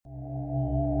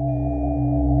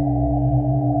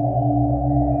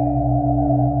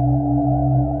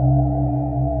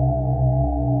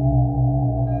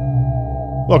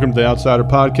Welcome to the Outsider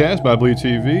Podcast by Bleed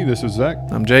TV. This is Zach.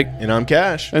 I'm Jake. And I'm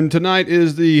Cash. And tonight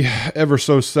is the ever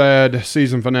so sad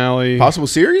season finale. Possible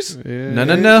series? Yeah.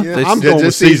 No. Yeah. I'm going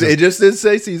with season. It just did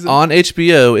say season. On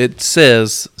HBO, it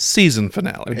says season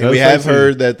finale. And we have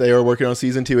heard that they are working on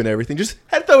season 2 and everything. Just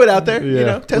had to throw it out there.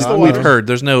 Yeah. Test the We've water. heard.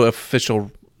 There's no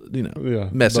official,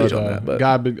 message on that. But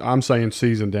God, I'm saying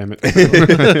season, damn it.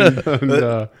 And,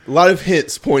 A lot of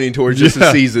hints pointing towards just a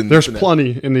season. There's finale.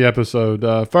 plenty in the episode.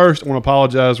 First, I want to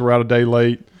apologize. We're out a day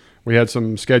late. We had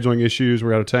some scheduling issues.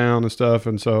 We're out of town and stuff.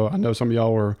 And so I know some of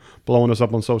y'all were blowing us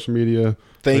up on social media.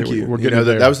 Thank you. We're getting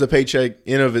there. That was the paycheck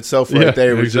in of itself right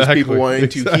there. It was just people wanting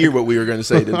to hear what we were going to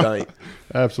say tonight.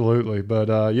 Absolutely.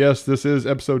 But yes, this is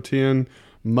episode 10,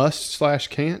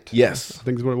 Must/Can't. Yes. I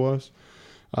think is what it was.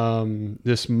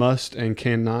 This must and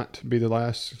cannot be the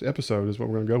last episode is what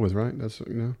we're going to go with, right? That's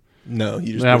No,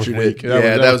 you just that was butchered weak. it.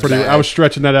 That was pretty. bad. I was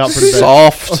stretching that out pretty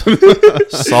bad.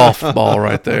 softball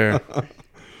right there.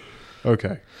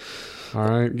 Okay. All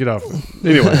right, get off.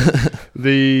 Anyway,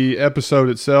 the episode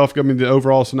itself. I mean, the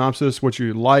overall synopsis. What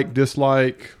you like,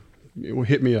 dislike.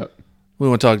 Hit me up. We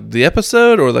want to talk the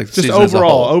episode or like the Just season as a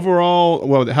overall. whole? Overall.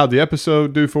 Well, how the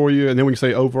episode do for you, and then we can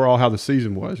say overall how the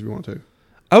season was if you want to.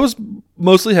 I was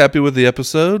mostly happy with the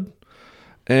episode.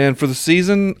 And for the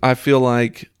season, I feel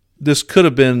like this could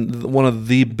have been one of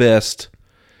the best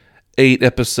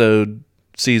 8-episode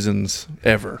seasons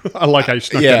ever. I like how you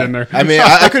stuck that in there. I mean,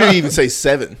 I couldn't even say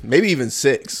 7, maybe even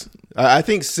 6. I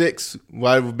think 6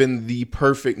 would have been the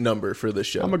perfect number for this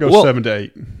show. I'm gonna go 7 to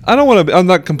 8. I'm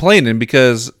not complaining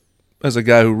because as a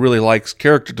guy who really likes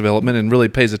character development and really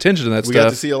pays attention to that We stuff. got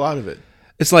to see a lot of it.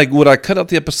 It's like, would I cut out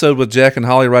the episode with Jack and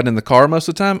Holly riding in the car most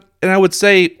of the time? And I would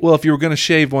say, well, if you were going to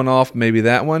shave one off, maybe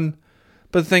that one.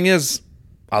 But the thing is,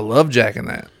 I love Jack in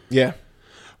that. Yeah.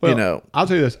 Well, I'll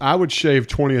tell you this. I would shave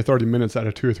 20 or 30 minutes out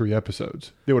of 2 or 3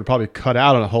 episodes. They would probably cut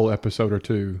out a whole episode or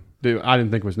two that I didn't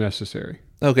think was necessary.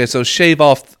 Okay, so shave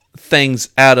off things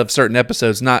out of certain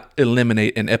episodes, not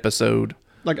eliminate an episode.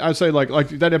 Like I'd say, like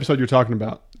that episode you're talking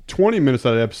about, 20 minutes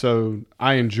of that episode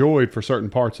I enjoyed for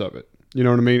certain parts of it. You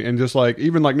know what I mean? And just like,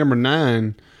 even like number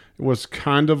 9 was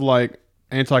kind of like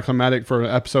anticlimactic for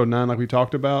episode 9, like we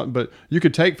talked about, but you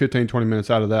could take 15, 20 minutes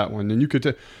out of that one. And you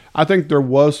could, I think there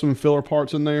was some filler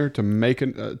parts in there to make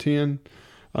a 10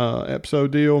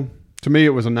 episode deal. To me, it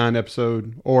was a 9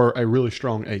 episode or a really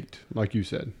strong 8, like you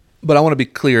said. But I want to be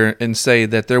clear and say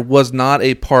that there was not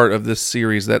a part of this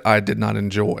series that I did not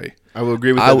enjoy. I will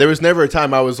agree with that. There was never a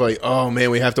time I was like, oh,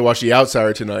 man, we have to watch The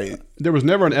Outsider tonight. There was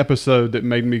never an episode that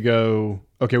made me go,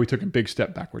 okay, we took a big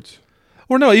step backwards.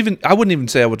 Or no, I wouldn't even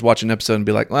say I would watch an episode and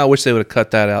be like, well, I wish they would have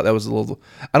cut that out. That was a little...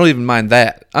 I don't even mind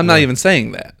that. I'm not even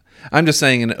saying that. I'm just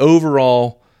saying an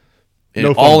overall,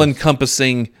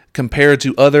 all-encompassing, compared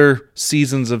to other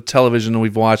seasons of television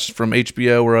we've watched from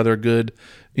HBO or other good,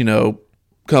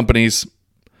 companies,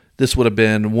 this would have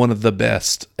been one of the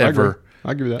best ever.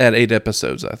 I'll give you that. At 8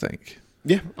 episodes, I think.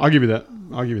 Yeah, I'll give you that.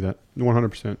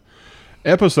 100%.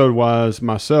 Episode-wise,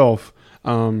 myself,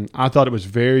 I thought it was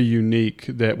very unique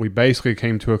that we basically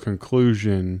came to a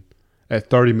conclusion at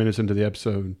 30 minutes into the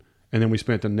episode, and then we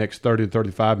spent the next 30 to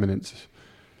 35 minutes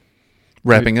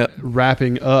wrapping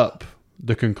up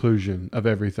the conclusion of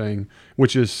everything,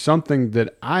 which is something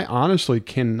that I honestly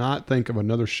cannot think of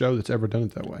another show that's ever done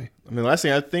it that way. I mean, last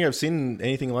thing I think I've seen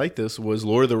anything like this was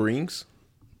Lord of the Rings.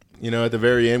 At the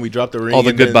very end, we dropped the ring. All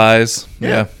the goodbyes.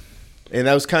 Yeah. And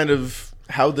that was kind of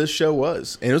how this show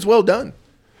was. And it was well done.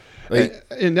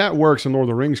 And that works in Lord of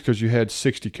the Rings because you had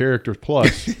 60 characters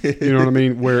plus. You know what I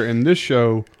mean? Where in this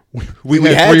show, we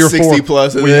had 60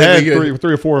 plus. And we had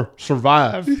three or four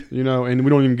survive, and we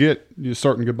don't even get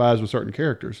certain goodbyes with certain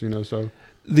characters, so.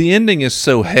 The ending is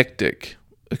so hectic,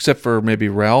 except for maybe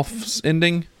Ralph's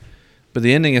ending. But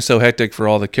the ending is so hectic for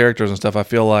all the characters and stuff, I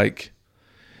feel like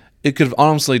it could have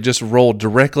honestly just rolled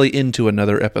directly into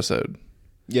another episode.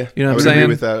 Yeah, you know what I I'm would saying? agree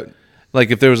with that.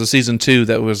 Like if there was a season 2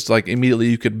 that was like immediately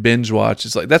you could binge watch,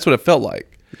 it's like that's what it felt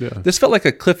like. Yeah. This felt like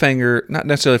a cliffhanger, not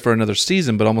necessarily for another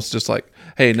season, but almost just like,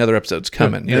 hey, another episode's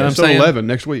coming. You know what I'm saying? 11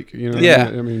 next week.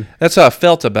 Yeah, I mean, that's how I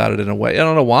felt about it in a way. I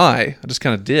don't know why. I just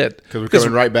kind of did. Because we're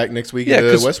coming right back next week into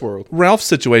Westworld. Ralph's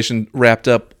situation wrapped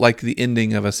up like the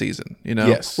ending of a season,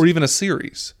 Yes. or even a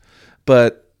series.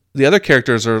 But the other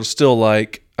characters are still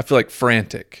like, I feel like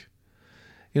frantic.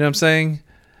 You know what I'm saying?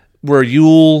 Where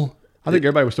Yule... I think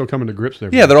everybody was still coming to grips there.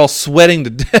 Yeah, they're all sweating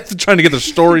to death trying to get their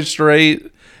story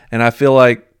straight. And I feel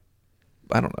like,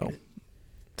 I don't know,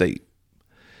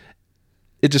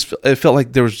 it felt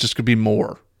like there was just going to be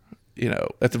more.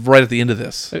 right at the end of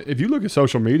this. If you look at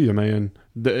social media, man,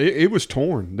 it was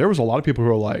torn. There was a lot of people who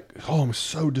were like, "Oh, I'm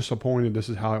so disappointed. This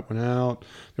is how it went out."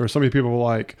 There were so many people who were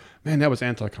like, "Man, that was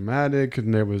anticlimactic,"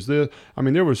 and there was this. I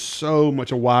mean, there was so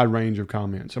much a wide range of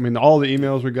comments. I mean, all the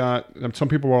emails we got. Some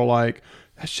people were like,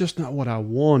 "That's just not what I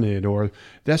wanted," or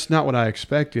 "That's not what I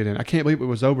expected," and I can't believe it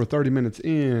was over 30 minutes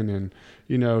in, and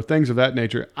things of that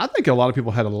nature. I think a lot of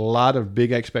people had a lot of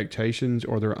big expectations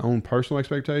or their own personal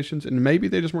expectations, and maybe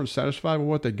they just weren't satisfied with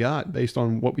what they got based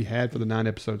on what we had for the 9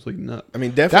 episodes leading up. I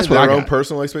mean, definitely their own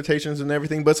personal expectations and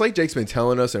everything, but it's like Jake's been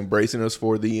telling us and bracing us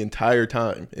for the entire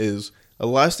time is a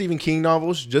lot of Stephen King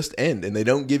novels just end, and they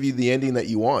don't give you the ending that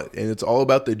you want, and it's all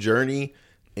about the journey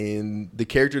and the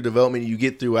character development you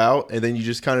get throughout, and then you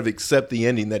just kind of accept the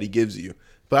ending that he gives you.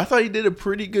 But I thought he did a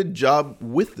pretty good job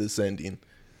with this ending.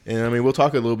 And I mean, we'll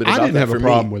talk a little bit about that. I didn't have a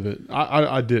problem with it.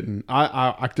 I didn't.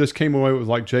 I just came away with,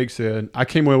 like Jake said, I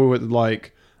came away with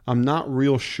like, I'm not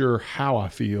real sure how I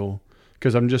feel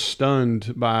because I'm just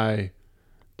stunned by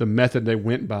the method they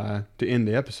went by to end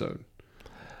the episode.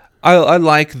 I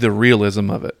like the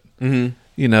realism of it.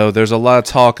 Mm-hmm. There's a lot of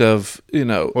talk of,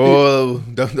 Well,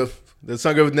 let's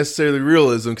not go with necessarily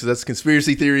realism because that's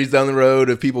conspiracy theories down the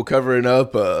road of people covering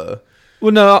up.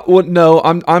 No.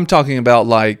 I'm talking about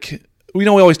like, we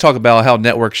always talk about how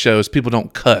network shows people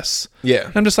don't cuss. Yeah.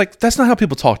 And I'm just like, that's not how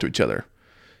people talk to each other.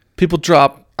 People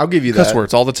drop I'll give you cuss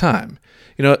words all the time.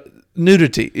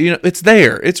 Nudity, it's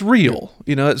there. It's real.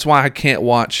 It's why I can't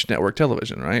watch network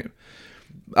television, right?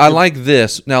 I like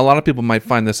this. Now, a lot of people might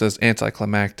find this as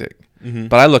anticlimactic,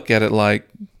 but I look at it like,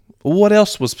 what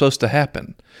else was supposed to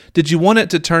happen? Did you want it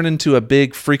to turn into a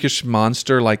big freakish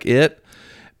monster like it?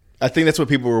 I think that's what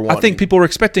people were wanting. I think people were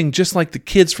expecting, just like the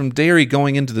kids from Derry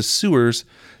going into the sewers,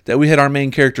 that we had our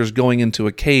main characters going into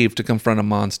a cave to confront a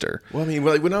monster. Well, I mean,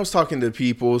 when I was talking to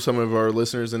people, some of our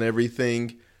listeners and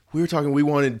everything, we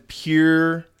wanted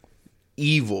pure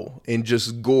evil and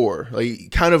just gore. Like,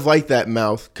 kind of like that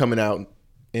mouth coming out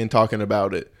and talking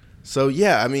about it. So,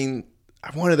 yeah, I mean,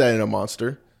 I wanted that in a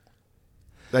monster.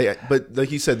 But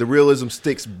like you said, the realism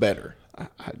sticks better.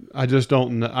 I just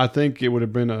don't know. I think it would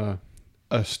have been a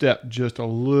step just a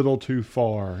little too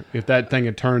far if that thing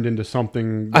had turned into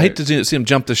something. I hate to see him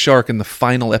jump the shark in the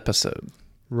final episode.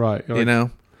 Right.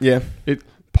 Yeah.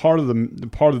 Part of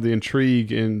the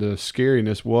intrigue and the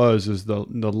scariness is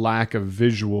the lack of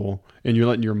visual, and you're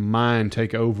letting your mind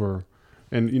take over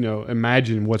and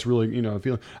imagine what's really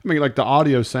feeling. I mean, like the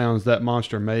audio sounds that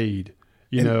monster made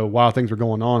while things were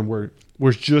going on were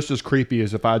just as creepy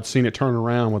as if I'd seen it turn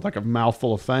around with like a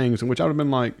mouthful of fangs, in which I would have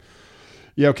been like,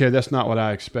 yeah, okay, that's not what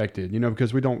I expected,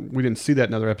 because we didn't see that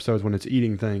in other episodes when it's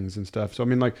eating things and stuff. So I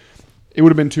mean, like, it would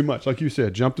have been too much, like you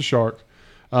said, jump the shark.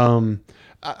 I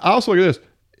also look at this.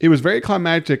 It was very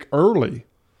climactic early.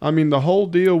 I mean, the whole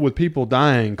deal with people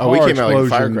dying, car we came out like a explosions,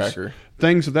 firecracker,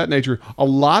 things of that nature. A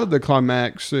lot of the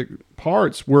climactic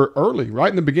parts were early, right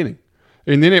in the beginning.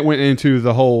 And then it went into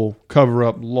the whole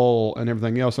cover-up lull and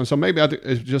everything else. And so maybe I think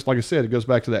it's just like I said, it goes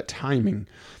back to that timing.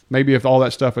 Maybe if all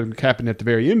that stuff had happened at the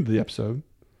very end of the episode,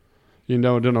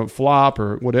 done a flop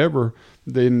or whatever,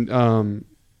 then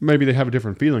maybe they have a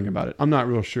different feeling about it. I'm not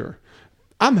real sure.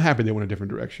 I'm happy they went a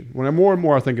different direction. When more and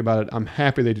more I think about it, I'm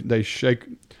happy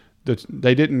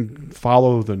they didn't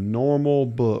follow the normal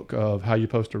book of how you're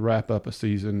supposed to wrap up a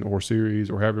season or series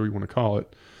or however you want to call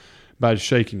it by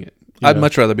shaking it. I'd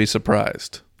much rather be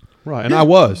surprised. Right, and I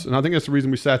was. And I think that's the reason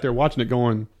we sat there watching it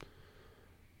going,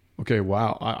 okay,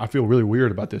 wow, I feel really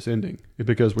weird about this ending.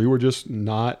 Because we were just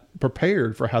not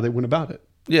prepared for how they went about it.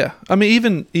 Yeah. I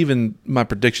mean, even my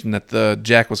prediction that the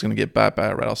Jack was going to get bit by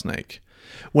a rattlesnake.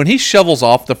 When he shovels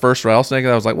off the first rattlesnake,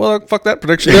 I was like, well, fuck that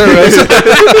prediction there.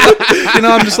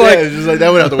 I'm just like, just like that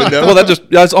went out the window. Well,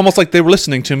 that's almost like they were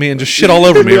listening to me and just shit all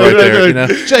over me right there.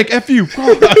 Jake, F you.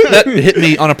 That hit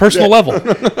me on a personal level.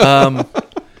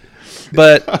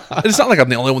 But it's not like I'm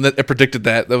the only one that predicted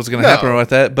that was going to happen like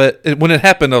that. But when it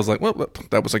happened, I was like, well,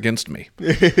 that was against me.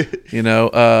 But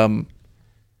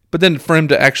then for him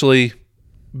to actually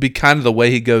be kind of the way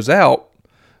he goes out,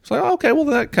 it's like, oh, okay, well,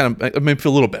 that kind of made me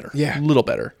feel a little better. Yeah. A little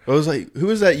better. I was like, who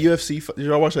was that UFC fight? Did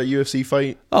y'all watch that UFC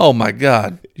fight? Oh, my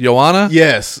God. Joanna?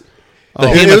 Yes. The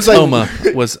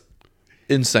hematoma was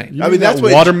insane. I mean, that's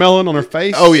what watermelon on her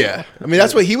face. Oh, yeah. I mean,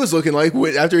 that's what he was looking like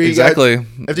after he after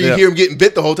you hear him getting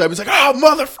bit the whole time. It's like, oh,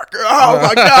 motherfucker. Oh,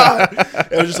 my God.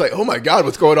 And I was just like, oh, my God,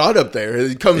 what's going on up there? And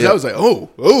he comes out, I was like,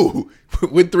 oh,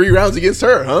 went 3 rounds against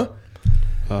her, huh?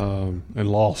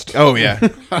 and lost. Oh yeah.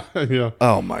 Yeah.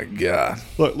 Oh my god.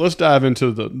 Look, let's dive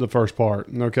into the first part,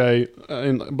 okay?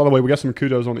 And by the way, we got some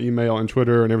kudos on email and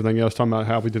Twitter and everything else talking about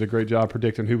how we did a great job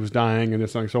predicting who was dying and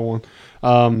this and so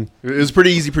on. It was a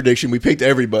pretty easy prediction. We picked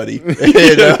everybody. And,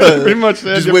 Pretty much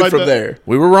just went from there.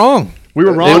 We were wrong. We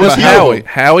were wrong. It was about Howie.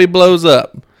 Howie blows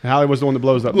up. Howie was the one that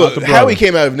blows up. Look, not the brother. Howie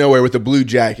came out of nowhere with a blue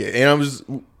jacket,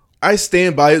 and I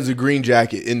stand by it as a green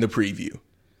jacket in the preview.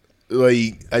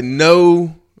 Like I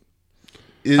know.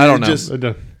 I don't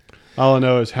know. All I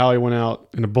know is Howie went out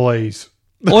in a blaze.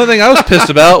 The only thing I was pissed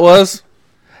about was,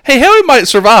 hey, Howie might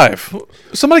survive.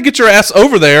 Somebody get your ass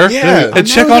over there and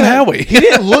check on Howie. He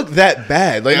didn't look that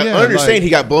bad. Like I Yeah, understand like- he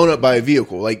got blown up by a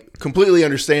vehicle. Like completely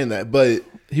understand that, but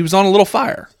He was on a little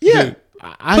fire. yeah. Dude,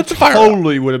 I Put the fire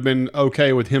totally would have been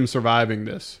okay with him surviving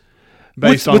this.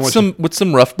 Based on With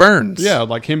some rough burns. yeah,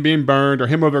 like him being burned or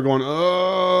him over there going,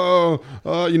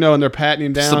 and they're patting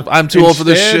him down. I'm too old for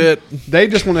this Instead, They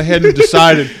just went ahead and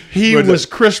decided he was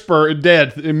crisper and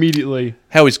dead immediately.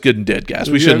 Howie's good and dead,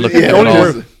 guys. We shouldn't look yeah, at don't that at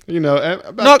even- all.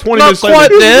 About Not 20 not minutes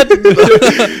quite later.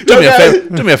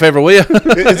 dead. Do me a favor, will you?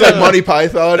 It's like Monty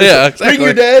Python. It's Yeah, like, exactly. Bring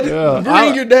your dead. Yeah.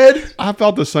 Bring your dead. I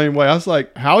felt the same way. I was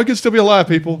like, Howie can still be alive,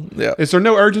 people. Yeah. Is there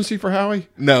no urgency for Howie?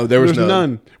 No, there was There's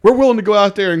none. We're willing to go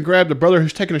out there and grab the brother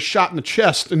who's taking a shot in the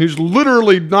chest and who's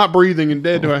literally not breathing and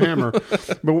dead to a hammer.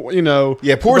 But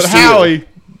Yeah, poor but Seal. Howie.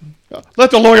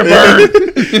 Let the lawyer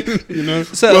burn.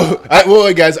 So,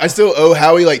 Well, guys, I still owe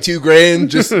Howie like $2,000.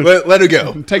 Just let it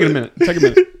go. Take it a minute. Take a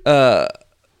minute.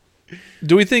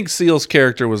 do we think Seal's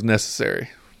character was necessary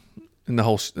in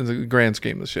the grand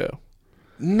scheme of the show?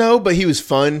 No, but he was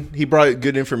fun. He brought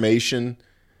good information.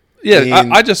 Yeah,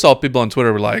 And- I just saw people on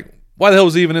Twitter were like, "Why the hell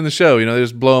was he even in the show?" They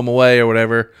just blow him away or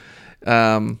whatever.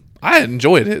 I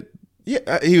enjoyed it.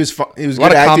 Yeah, he was fun. He was A lot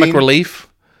good of acting. comic relief.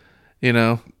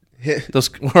 Those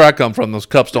where I come from, those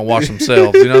cups don't wash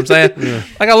themselves. You know what I'm saying?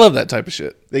 Like I love that type of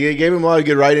shit. They gave him a lot of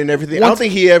good writing and everything. I don't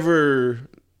think he ever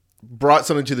brought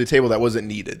something to the table that wasn't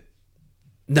needed.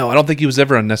 No, I don't think he was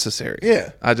ever unnecessary.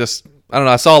 Yeah. I don't know.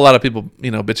 I saw a lot of people,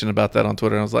 bitching about that on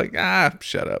Twitter, and I was like,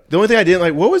 shut up. The only thing I didn't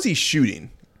like, what was he shooting?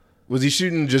 Was he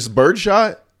shooting just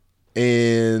birdshot?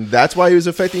 And that's why he was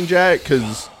affecting Jack?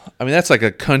 Because I mean, that's like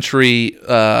a country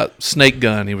snake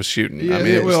gun he was shooting. Yeah, I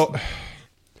mean, well,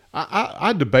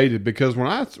 I debated because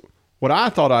what I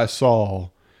thought I saw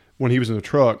when he was in the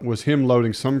truck was him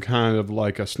loading some kind of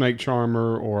like a snake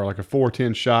charmer or like a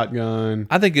 410 shotgun.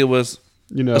 I think it was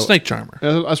a snake charmer.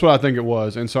 That's what I think it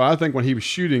was. And so I think when he was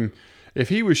shooting, if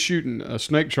he was shooting a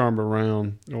snake charmer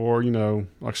round or,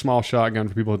 like small shotgun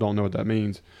for people who don't know what that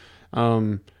means,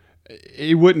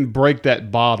 it wouldn't break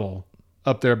that bottle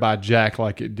up there by Jack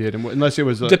like it did, unless it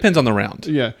was Depends on the round.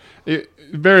 Yeah,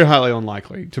 very highly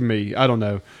unlikely to me. I don't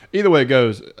know. Either way it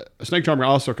goes, a snake charmer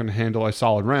also can handle a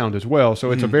solid round as well.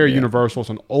 So it's a very universal, it's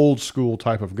an old school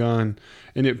type of gun,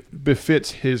 and it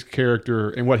befits his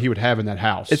character and what he would have in that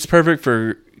house. It's perfect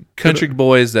for country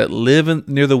boys that live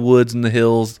near the woods and the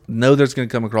hills, know there's going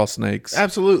to come across snakes.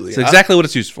 absolutely. It's exactly what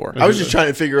it's used for. I was just trying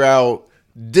to figure out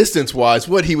distance-wise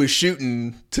what he was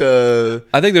shooting to...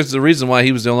 I think there's a reason why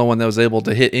he was the only one that was able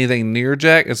to hit anything near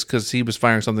Jack. It's because he was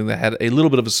firing something that had a little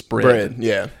bit of a spread.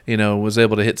 Yeah. Was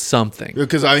able to hit something.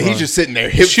 Because he's just sitting there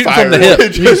hip Shooting firing. from the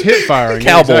hip. He's hit firing.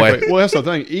 Cowboy. Exactly. Well, that's the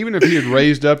thing. Even if he had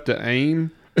raised up to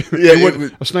aim,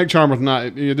 a snake charmer is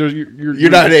not. You're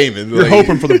not aiming. You're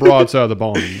hoping for the broad side of the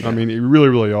barn. I mean, you really,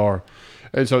 really are.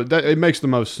 And so it makes the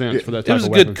most sense for that It type was a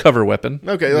of good weapon. cover weapon.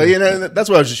 Okay, that's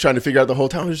what I was just trying to figure out the whole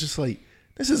time. I was just like,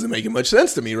 this isn't making much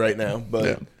sense to me right now.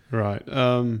 But Right.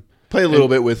 play a little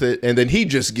bit with it, and then he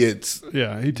just gets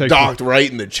He takes docked right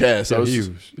in the chest.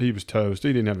 he was toast.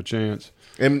 He didn't have a chance.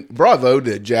 And bravo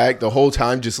to Jack the whole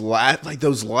time, just laugh like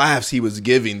those laughs he was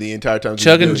giving the entire time.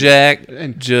 Chugging Jack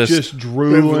And just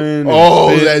drooling. Oh,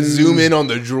 and that spitting. zoom in on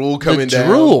the drool coming the down.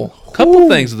 drool. Couple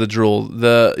things with the drool.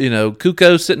 The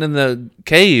Kuko sitting in the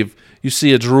cave. You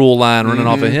see a drool line running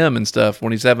off of him and stuff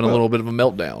when he's having a little bit of a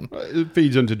meltdown. It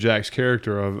feeds into Jack's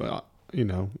character of,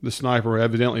 the sniper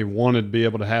evidently wanted to be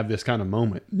able to have this kind of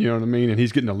moment. You know what I mean? And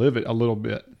he's getting to live it a little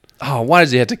bit. Oh, why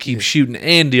does he have to keep shooting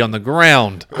Andy on the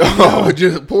ground? Oh,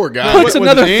 just poor guy. Puts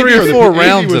another Andy 3 or the- 4 Andy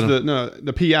rounds was in him.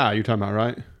 the PI you're talking about,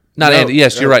 right? Not No, Andy.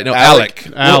 Yes, you're right. No, Alec.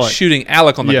 Alec. Alec. Shooting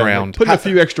Alec on the ground. Putting a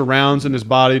few extra rounds in his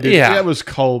body. Dude. Yeah. That was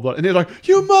cold. And he's like,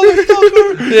 you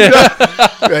motherfucker.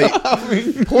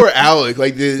 Yeah. Poor Alec.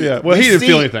 Like Well, he didn't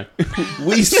feel anything.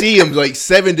 We see him like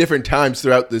 7 different times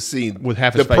throughout the scene. With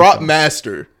half his the face prop on.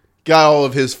 master got all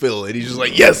of his fill, and he's just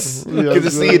like, yes, get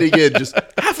to see it again. Just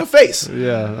half a face.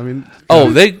 Yeah. I mean, Oh,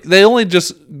 they only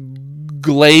just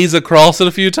glaze across it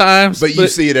a few times. But you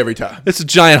see it every time. It's a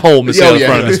giant hole missing out in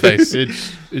front of his face.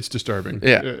 It's disturbing.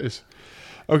 Yeah.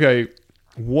 Okay.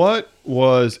 What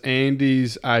was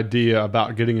Andy's idea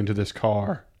about getting into this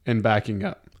car and backing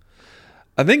up?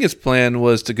 I think his plan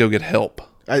was to go get help.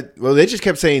 Well, they just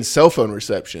kept saying cell phone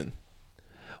reception.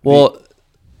 Well,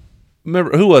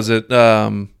 remember, who was it?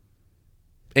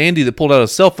 Andy that pulled out a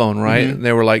cell phone, right? Mm-hmm. And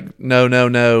they were like, no.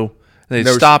 And they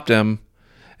stopped him.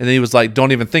 And then he was like,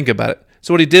 don't even think about it.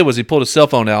 So what he did was he pulled his cell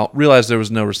phone out, realized there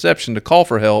was no reception to call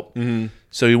for help. Mm-hmm.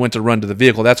 So he went to run to the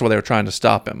vehicle. That's why they were trying to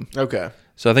stop him. Okay.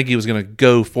 So I think he was going to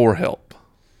go for help.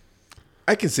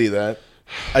 I can see that.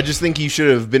 I just think you should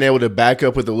have been able to back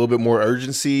up with a little bit more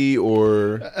urgency,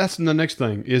 or that's the next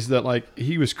thing is that like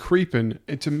he was creeping,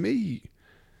 and to me,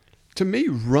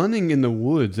 running in the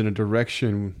woods in a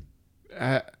direction,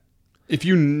 if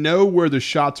you know where the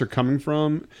shots are coming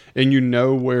from and you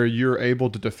know where you're able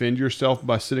to defend yourself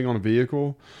by sitting on a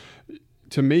vehicle,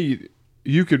 to me,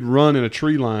 you could run in a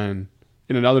tree line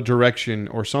in another direction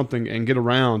or something and get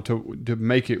around to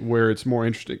make it where it's more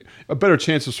interesting, a better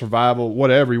chance of survival,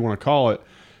 whatever you want to call it.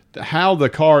 How the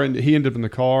car, he ended up in the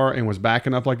car and was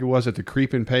backing up like it was at the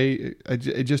creeping pace,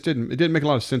 it just didn't make a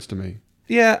lot of sense to me.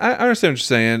 Yeah, I understand what you're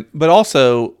saying, but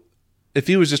also if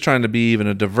he was just trying to be even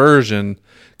a diversion,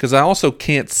 because I also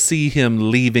can't see him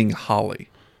leaving Holly.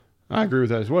 I agree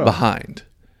with that as well. Behind.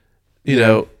 You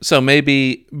know, so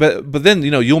maybe, but then,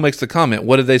 Yule makes the comment,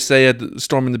 what did they say at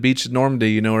Storming the Beach at Normandy?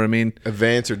 You know what I mean?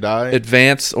 Advance or die.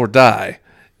 Advance or die.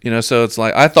 So it's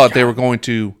like, I thought they were going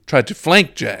to try to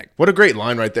flank Jack. What a great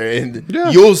line right there. And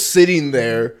Yule's sitting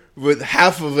there with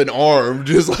half of an arm,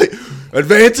 just like,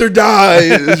 advance or die.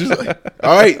 It's just like,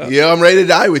 all right, I'm ready to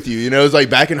die with you. It's like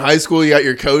back in high school, you got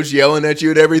your coach yelling at you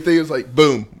and everything. It's like,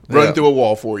 boom, run through a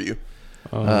wall for you.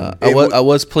 I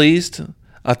was pleased.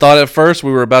 I thought at first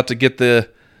we were about to get the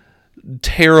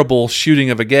terrible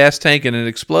shooting of a gas tank and it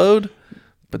explode,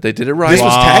 but they did it right. This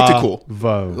was tactical.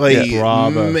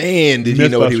 Bravo. Man, did he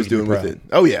know what he was doing with it.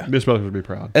 Oh, yeah. Mythbusters would be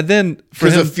proud. And then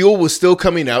because the fuel was still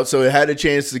coming out, so it had a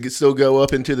chance to still go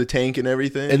up into the tank and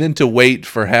everything. And then to wait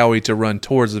for Howie to run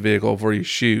towards the vehicle before you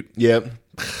shoot. Yep.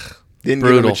 Didn't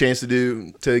give him a chance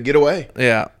to get away.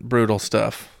 Yeah, brutal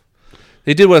stuff.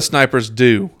 They did what snipers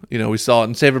do. We saw it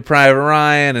in Saving Private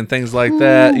Ryan and things like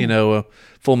that. A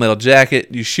Full Metal Jacket.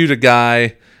 You shoot a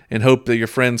guy and hope that your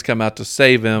friends come out to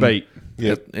save him. Bait.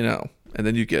 Yep. And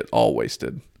then you get all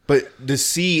wasted. But to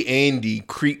see Andy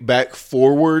creep back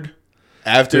forward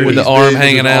after with the arm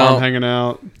hanging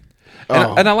out.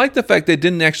 And I like the fact they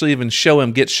didn't actually even show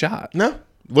him get shot. No,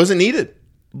 wasn't needed.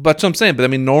 But what I'm saying. But I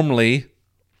mean, normally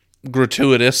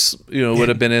gratuitous, would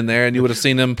have been in there, and you would have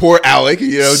seen him. Poor Alec,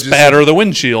 spatter the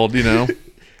windshield,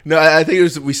 No, I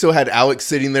think we still had Alex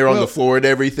sitting there on the floor and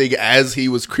everything as he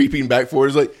was creeping back forward.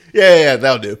 It's like, yeah,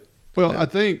 that'll do. Well, I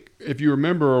think if you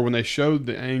remember when they showed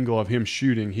the angle of him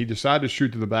shooting, he decided to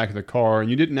shoot through the back of the car,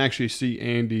 and you didn't actually see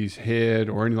Andy's head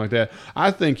or anything like that. I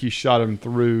think he shot him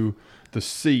through the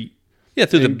seat. Yeah,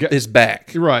 through his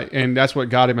back. Right, and that's what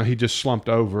got him, and he just slumped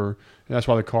over. And that's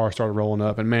why the car started rolling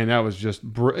up. And, man, that was just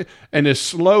and as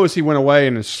slow as he went away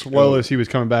and as slow as he was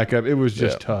coming back up, it was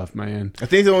just tough, man. I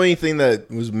think the only thing that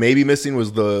was maybe missing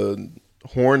was the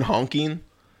horn honking.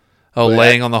 Oh,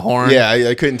 laying on the horn? Yeah,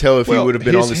 I couldn't tell if he would have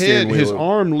been on the steering wheel. His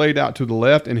arm laid out to the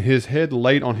left and his head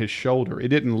laid on his shoulder. It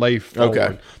didn't lay forward.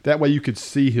 Okay. That way you could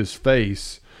see his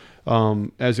face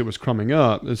as it was coming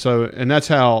up. And that's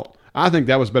how I think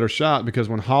that was a better shot, because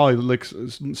when Holly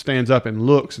stands up and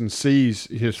looks and sees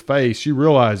his face, she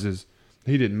realizes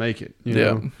he didn't make it.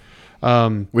 You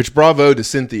know? Which bravo to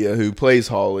Cynthia, who plays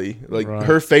Holly.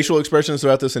 Her facial expressions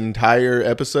throughout this entire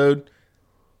episode,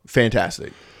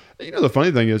 fantastic. The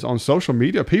funny thing is, on social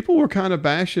media, people were kind of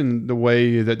bashing the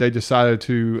way that they decided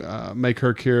to make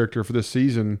her character for this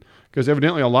season, because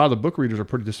evidently a lot of the book readers are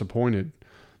pretty disappointed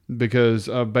because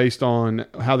based on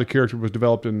how the character was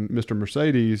developed in Mr.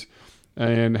 Mercedes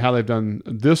and how they've done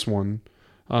this one,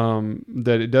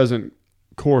 that it doesn't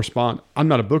correspond. I'm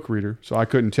not a book reader, so I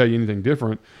couldn't tell you anything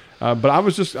different. But I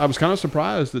was kind of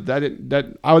surprised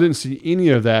that I didn't see any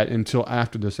of that until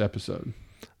after this episode.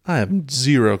 I have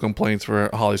zero complaints for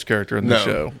Holly's character in the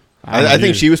show. I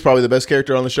think she was probably the best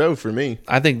character on the show for me.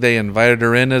 I think they invited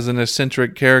her in as an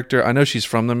eccentric character. I know she's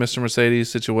from the Mr.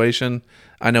 Mercedes situation.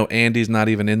 I know Andy's not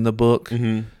even in the book.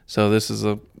 Mm-hmm. So this is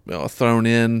a thrown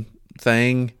in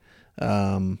thing.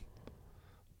 But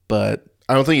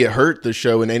I don't think it hurt the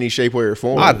show in any shape, way, or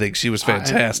form. I think she was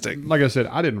fantastic. Like I said,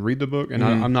 I didn't read the book, and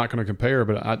I'm not going to compare.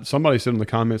 But somebody said in the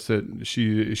comments that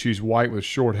she's white with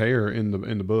short hair in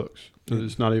the books.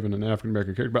 It's not even an African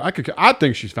American character. But I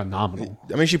think she's phenomenal.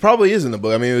 I mean, she probably is in the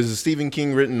book. I mean, it was a Stephen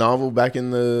King written novel back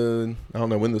in the. I don't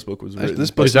know when this book was written.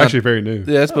 This book's It's actually very new.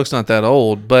 Yeah, this book's not that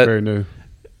old, but Very new.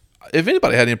 if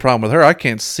anybody had any problem with her, I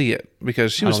can't see it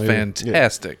because she was don't either.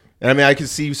 fantastic. And I mean, I could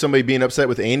see somebody being upset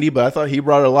with Andy, but I thought he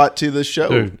brought a lot to the show.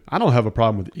 Dude, I don't have a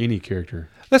problem with any character.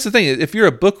 That's the thing. If you're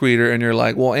a book reader and you're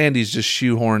like, well, Andy's just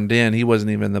shoehorned in, he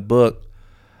wasn't even in the book,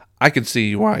 I can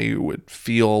see why you would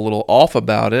feel a little off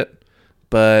about it.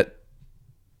 But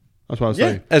That's what I was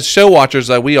saying. as show watchers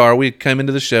like we are, we came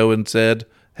into the show and said,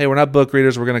 hey, we're not book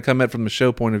readers. We're going to come at it from the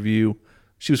show point of view.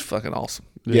 She was fucking awesome.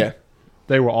 Yeah.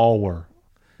 They were.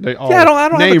 They all. Yeah, I don't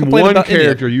have a name complaint one about any of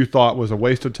character you thought was a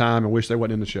waste of time and wish they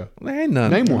wasn't in the show. There ain't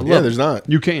none. Name one. Yeah, there's not.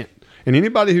 You can't. And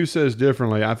anybody who says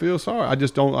differently, I feel sorry. I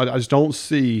just don't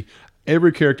see.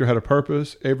 Every character had a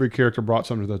purpose. Every character brought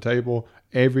something to the table.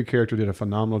 Every character did a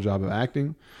phenomenal job of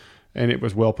acting, and it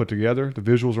was well put together. The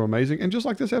visuals were amazing, and just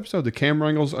like this episode, the camera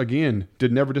angles again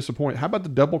did never disappoint. How about the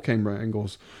double camera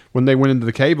angles when they went into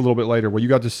the cave a little bit later, where you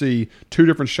got to see two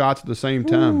different shots at the same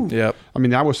time? Yep. I mean,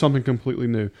 that was something completely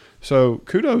new. So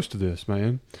kudos to this,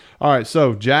 man. All right,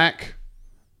 so Jack.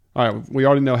 All right, we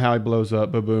already know how he blows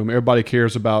up. Boom! Everybody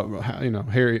cares about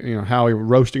Harry. Howie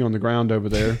roasting on the ground over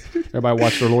there. Everybody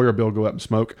watched their lawyer bill go up in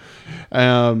smoke.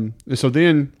 And so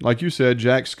then, like you said,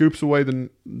 Jack scoops away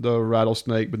the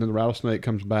rattlesnake, but then the rattlesnake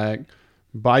comes back,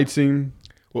 bites him.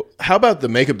 Well, how about the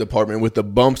makeup department with the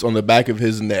bumps on the back of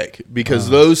his neck? Because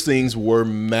those things were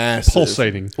massive.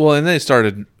 Pulsating. Well, and they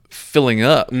started filling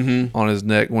up on his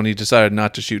neck when he decided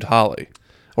not to shoot Holly,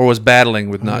 or was battling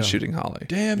with not shooting Holly.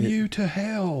 Damn you to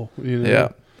hell. Yeah.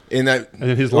 And that,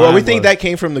 And his well, line we think was- that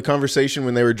came from the conversation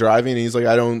when they were driving. And he's like,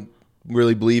 I don't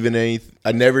really believe in anything.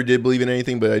 I never did believe in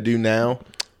anything, but I do now.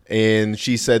 And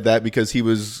she said that because he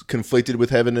was conflicted with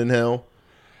heaven and hell.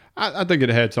 I think it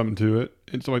had something to it.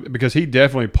 It's like, because he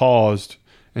definitely paused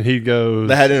and he goes.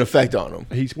 That had an effect on him.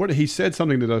 He said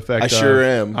something to the effect. I sure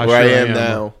am. I Where sure I am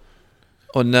now.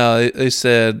 Oh no, they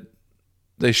said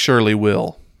they surely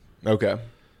will. Okay.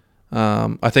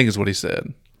 I think is what he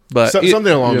said. But Something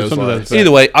along those something to that lines. effect.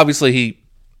 either way, obviously he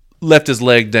left his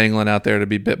leg dangling out there to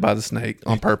be bit by the snake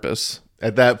on purpose.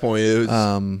 At that point, it was.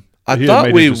 I He had thought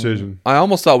made his decision. I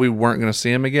almost thought we weren't going to see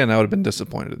him again. I would have been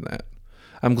disappointed in that.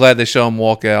 I'm glad they show him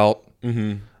walk out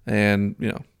and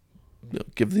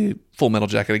give the Full Metal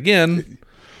Jacket again.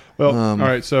 Well, all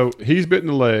right. So he's bitten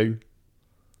the leg.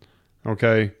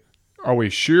 Okay. Are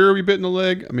we sure we bit in the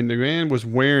leg? I mean, the man was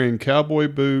wearing cowboy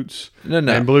boots No.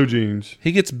 and blue jeans.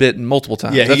 He gets bitten multiple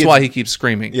times. Yeah, he That's gets- why he keeps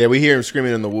screaming. yeah, we hear him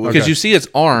screaming in the woods. Because you see his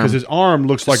arm Because his arm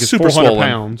looks like it's Super 400 swollen.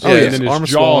 pounds. Oh, yeah, and his then arm his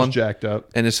is jaw's swollen. jacked up.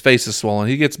 and his face is swollen.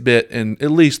 He gets bit in at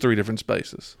least 3 different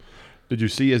spaces. Did you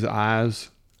see his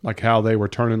eyes? Like how they were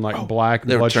turning like black,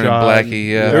 They were bloodshot. turning blacky,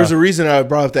 yeah. There's a reason I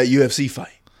brought up that UFC fight.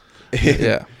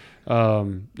 Yeah.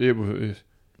 It was,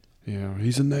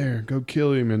 he's in there. Go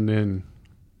kill him. And then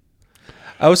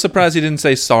I was surprised he didn't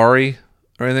say sorry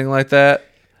or anything like that.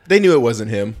 They knew it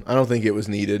wasn't him. I don't think it was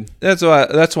needed. That's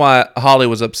why Holly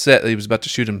was upset that he was about to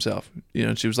shoot himself.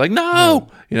 And she was like, "No!"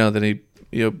 Then he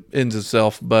ends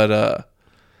himself. But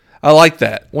I like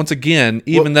that. Once again,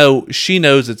 even though she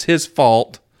knows it's his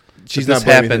fault, She's this not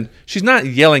blaming happened. him. She's not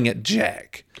yelling at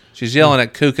Jack. She's yelling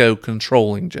at Kuko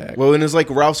controlling Jack. Well, and it's like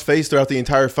Ralph's face throughout the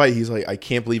entire fight. He's like, I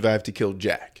can't believe I have to kill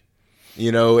Jack. And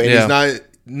Yeah. he's not.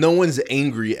 No one's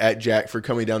angry at Jack for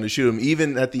coming down to shoot him.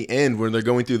 Even at the end when they're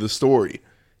going through the story,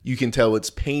 you can tell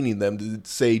it's paining them to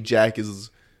say Jack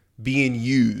is being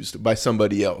used by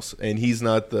somebody else, and he's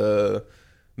not the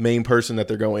main person that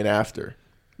they're going after.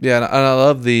 Yeah, and I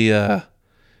love the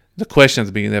question at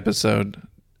the beginning of the episode.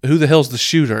 Who the hell's the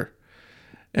shooter?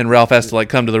 And Ralph has to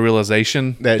come to the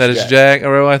realization that it's Jack.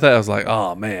 Or like that. I was like,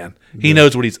 oh man, he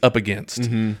knows what he's up against.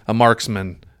 A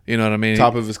marksman. You know what I mean?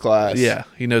 Top of his class. Yeah,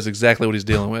 he knows exactly what he's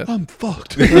dealing with. I'm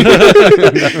fucked.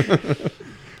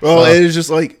 Well, and it's just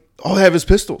like all I have is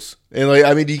pistols, and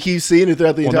you keep seeing it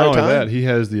throughout the Well, entire not only time. that, he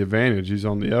has the advantage. He's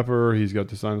on the upper. He's got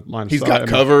the line of He's sight. got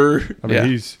cover. I mean, Yeah.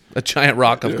 he's A giant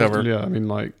rock of cover. Yeah, I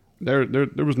mean, there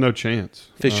was no chance.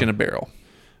 Fish in a barrel.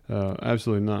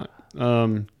 Absolutely not.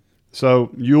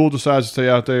 So Yule decides to stay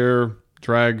out there,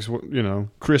 drags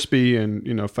Crispy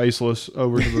and Faceless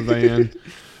over to the van,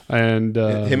 and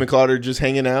Him and Claude are just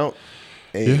hanging out.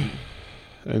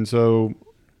 and so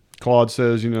Claude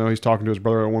says, he's talking to his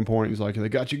brother at one point. He's like, "They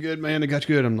got you good, man. They got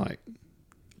you good." I'm like,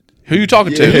 Who you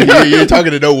talking to? You're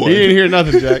talking to no one. he didn't hear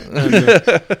nothing,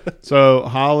 Jack. So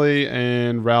Holly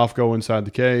and Ralph go inside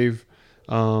the cave.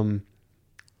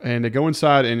 And they go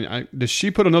inside, and does she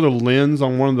put another lens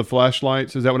on one of the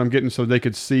flashlights? Is that what I'm getting? So they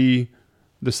could see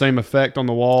the same effect on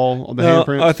the wall, on the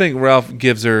handprints? I think Ralph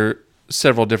gives her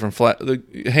several different the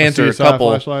hands are a CSI couple.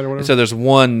 flashlight or whatever? So there's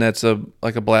one that's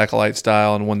like a black light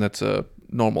style and one that's a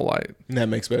normal light. And that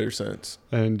makes better sense.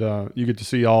 And you get to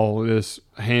see all this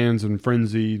hands and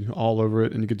frenzied all over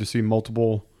it, and you get to see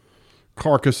multiple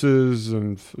carcasses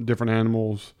and different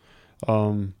animals.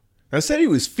 I said he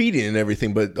was feeding and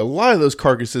everything, but a lot of those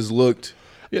carcasses looked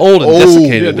Old and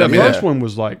desiccated. Yeah, that Yeah. first one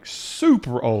was like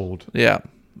super old. Yeah,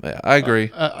 I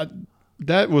agree.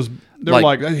 They were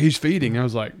like, he's feeding. I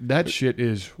was like, that shit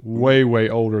is way, way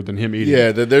older than him eating.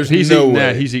 Yeah, there's he's no eating way.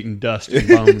 that. He's eating dust and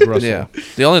bones. Russell. Yeah,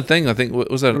 the only thing I think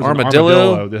was that an was an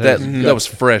armadillo, armadillo that that was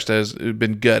fresh, that had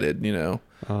been gutted.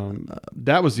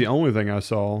 That was the only thing I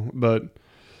saw. But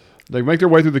they make their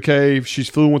way through the cave. She's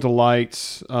fooling with the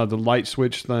lights, the light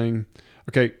switch thing.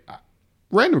 Okay,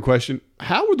 random question: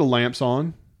 how were the lamps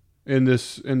on in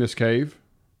this cave?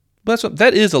 But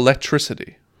that is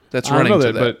electricity that's running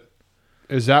to that. But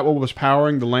is that what was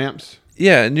powering the lamps?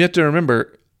 Yeah, and you have to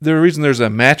remember the reason there's a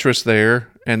mattress there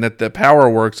and that the power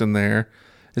works in there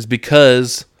is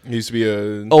because It used to be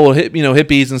a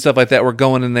hippies and stuff like that were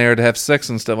going in there to have sex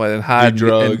and stuff like that, and hide do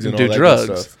drugs and do all that drugs.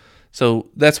 good stuff. So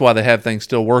that's why they have things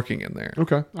still working in there.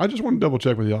 Okay, I just want to double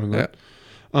check with y'all on that.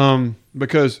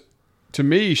 Because to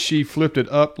me, she flipped it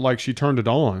up like she turned it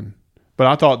on. But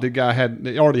I thought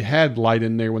they already had light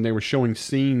in there when they were showing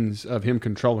scenes of him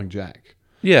controlling Jack.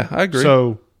 Yeah, I agree.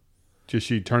 So, did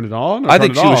she turn it on? Or I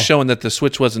think turn she it was off? showing that the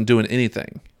switch wasn't doing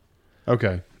anything.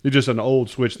 Okay, it's just an old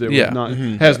switch that Yeah. was not,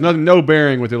 has no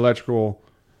bearing with the electrical.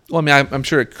 Well, I mean, I'm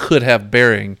sure it could have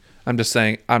bearing. I'm just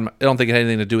saying, I don't think it had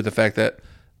anything to do with the fact that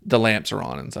the lamps are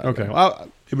on inside. Okay, well,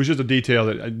 it was just a detail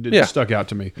that Yeah. stuck out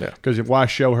to me. Yeah. Because why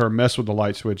show her mess with the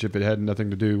light switch if it had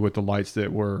nothing to do with the lights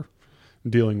that were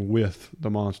dealing with the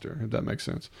monster? If that makes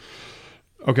sense.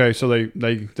 Okay, so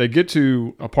they get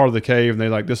to a part of the cave and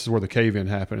they this is where the cave-in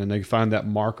happened, and they find that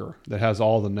marker that has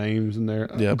all the names in there.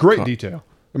 Yep. Great detail.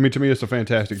 I mean, to me, it's a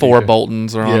fantastic 4 detail.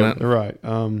 Boltons are on it. Right.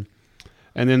 And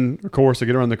then, of course, they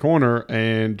get around the corner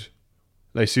and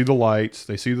they see the lights,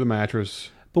 they see the mattress.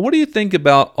 But what do you think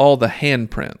about all the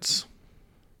handprints?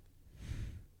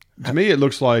 To me, it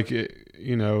looks like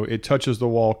it touches the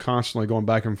wall constantly, going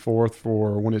back and forth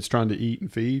for when it's trying to eat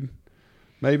and feed.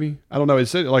 Maybe, I don't know. It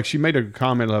said like she made a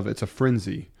comment of it's a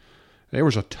frenzy. There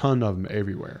was a ton of them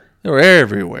everywhere. They were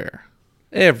everywhere.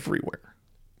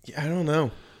 Yeah, I don't know.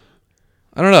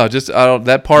 I don't know. Just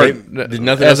that part. Did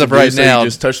nothing as else of to do, right so now, you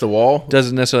just touch the wall.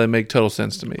 doesn't necessarily make total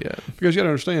sense to me yet. Because you got to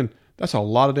understand, that's a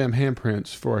lot of damn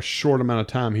handprints for a short amount of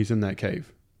time he's in that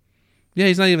cave. Yeah,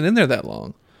 he's not even in there that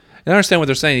long. And I understand what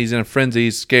they're saying. He's in a frenzy,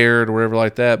 he's scared, or whatever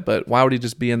like that. But why would he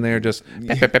just be in there just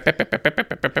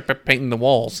painting the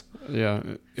walls? Yeah,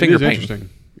 Finger it is painting. interesting.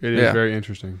 It is very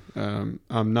interesting.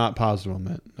 I'm not positive on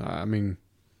that. I mean,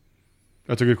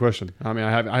 that's a good question. I mean,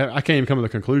 I can't even come to the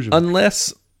conclusion.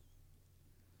 Unless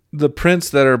the prints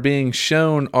that are being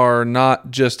shown are not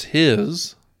just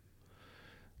his.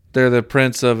 They're the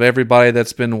prints of everybody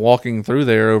that's been walking through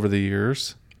there over the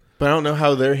years. But I don't know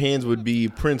how their hands would be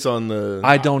prints on the.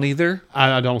 I don't either.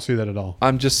 I don't see that at all.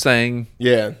 I'm just saying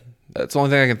Yeah. that's the only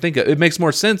thing I can think of. It makes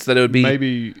more sense that it would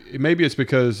be. Maybe it's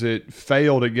because it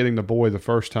failed at getting the boy the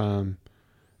first time.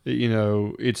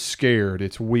 It's scared,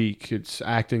 it's weak, it's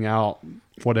acting out,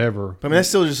 whatever. I mean, that's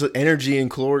still just an energy and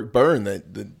caloric burn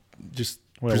that just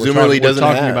Well, presumably we're doesn't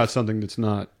talking have. about something that's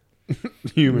not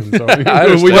human. So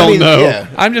understand. we I don't mean, know. yeah.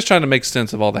 I'm just trying to make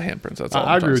sense of all the handprints. That's all.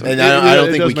 I I'm agree with trying you. to And I don't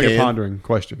it think does we make a can. pondering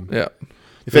question. say. Yeah.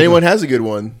 If anyone has a good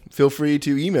one, feel free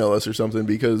to email us or something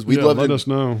because we'd love let to us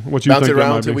know what you bounce think it that around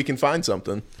might until be. we can find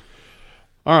something.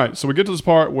 All right, so we get to this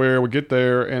part where we get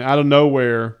there, and out of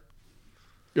nowhere,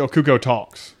 Kuko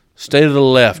talks. Stay to the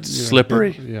left,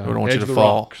 slippery. Yeah, I don't want you edge to of the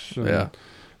fall. rocks and Yeah.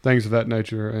 things of that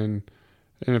nature, and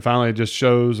it finally just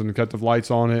shows and cut the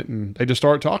lights on it, and they just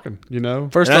start talking.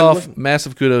 First And off,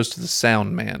 massive kudos to the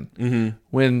sound man. Mm-hmm.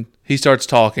 When he starts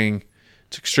talking,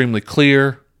 it's extremely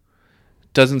clear.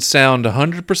 Doesn't sound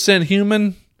 100%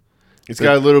 human. It's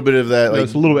got a little bit of that, like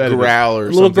it's a little bit growl or A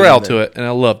little something growl in to there. it, and I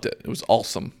loved it. It was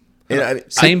awesome. And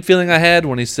Same feeling I had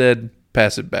when he said,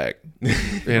 "Pass it back." Oh,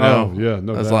 yeah,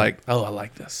 no I was doubt. like, "Oh, I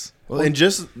like this." Well, and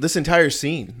just this entire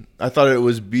scene, I thought it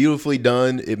was beautifully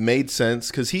done. It made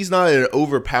sense because he's not an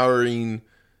overpowering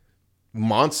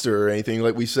monster or anything.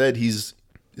 Like we said, he's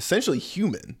essentially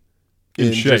human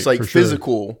in shape, just like for sure.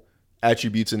 physical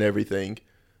attributes and everything.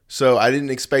 So I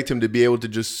didn't expect him to be able to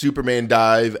just Superman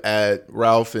dive at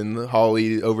Ralph and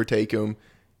Holly, overtake him.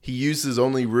 He used his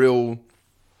only real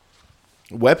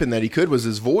weapon that he could was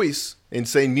his voice and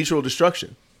saying mutual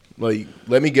destruction. Like,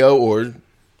 let me go or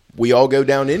we all go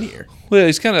down in here. Well,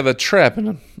 he's kind of a trap in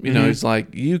him. You know, he's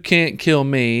like, you can't kill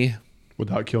me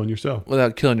Without killing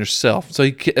yourself. So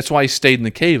that's why he stayed in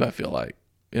the cave, I feel like.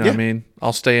 You know what I mean?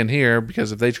 I'll stay in here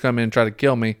because if they come in and try to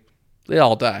kill me, they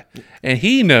all die. And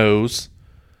he knows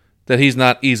that he's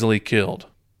not easily killed.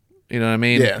 You know what I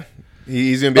mean? Yeah.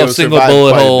 He's going to be able to single survive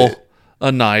bullet quite hole, a bit.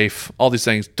 a knife, all these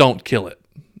things. Don't kill it.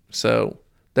 So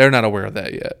they're not aware of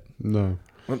that yet. No.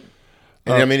 And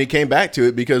I mean, he came back to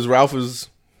it because Ralph was,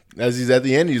 as he's at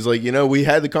the end, he's like, we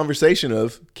had the conversation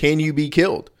of, can you be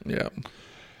killed? Yeah.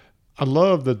 I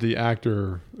love that the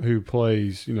actor who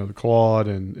plays, the Claude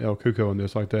and El Cuco and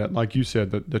this like that, like you said,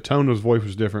 the tone of his voice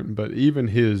was different, but even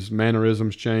his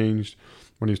mannerisms changed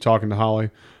when he was talking to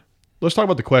Holly. Let's talk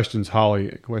about the questions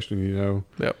Holly questioned,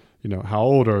 Yep. How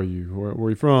old are you? Where are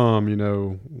you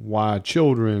from? Why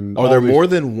children? Are there more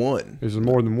than one? Is there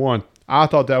more than one? I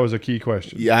thought that was a key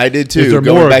question. Yeah, I did Is too. there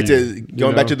Going more back of to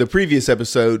you, back to the previous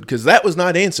episode, because that was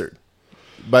not answered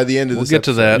by the end of We'll this get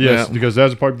to that. Yes, Yeah. because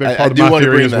that's a big I part of do my want to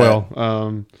theory bring as that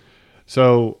well.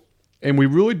 And we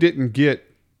really didn't get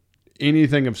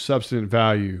anything of substantive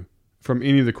value from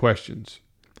any of the questions.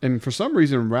 And for some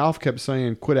reason, Ralph kept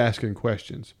saying, quit asking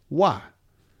questions. Why?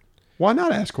 Why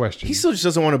not ask questions? He still just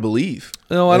doesn't want to believe.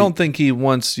 No, I don't think he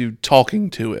wants you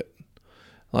talking to it.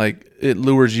 Like, it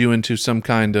lures you into some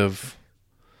kind of,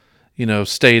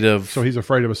 state of... So he's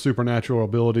afraid of a supernatural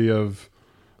ability of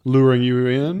luring you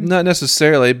in? Not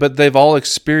necessarily, but they've all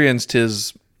experienced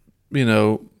his,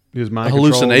 His mind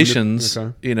hallucinations.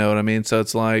 control? Okay. You know what I mean? So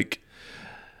it's like,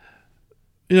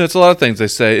 it's a lot of things they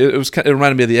say. It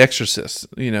reminded me of The Exorcist,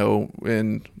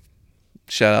 and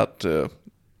shout out to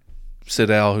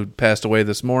Sid Al, who passed away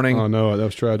this morning. Oh, no, that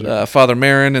was tragic. Father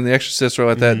Marin and The Exorcist were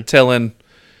like that, telling,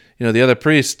 the other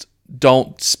priest,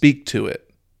 don't speak to it.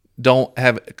 Don't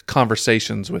have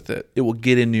conversations with it. It will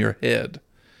get into your head.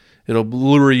 It'll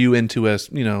lure you into a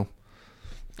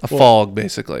fog,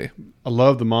 basically. I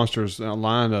love the monsters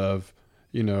line of,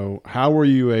 how were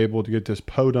you able to get this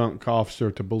podunk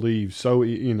officer to believe so,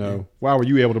 why were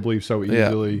you able to believe so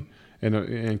easily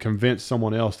and convince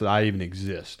someone else that I even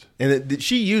exist? And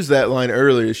she used that line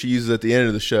earlier. She used it at the end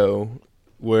of the show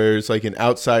where it's like an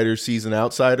outsider sees an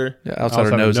outsider. Yeah,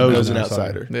 outsider knows an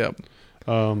outsider. Yeah.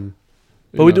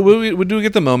 But we do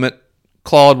get the moment.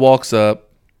 Claude walks up,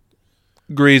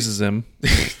 greases him.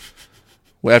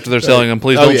 After they're telling him,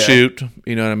 please don't shoot.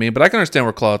 You know what I mean? But I can understand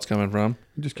where Claude's coming from.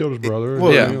 He just killed his brother.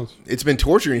 Well, yeah. It's been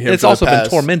torturing him. It's for also the been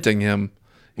past, tormenting him.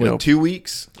 2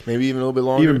 weeks, maybe even a little bit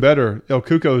longer. Even better, El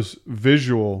Cuco's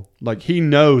visual, like he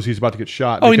knows he's about to get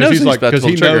shot. Oh, he knows he's about to because pull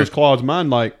he the trigger. knows Claude's mind.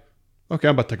 Like, okay,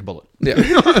 I'm about to take a bullet.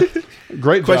 Yeah.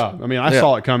 Great job. I mean, I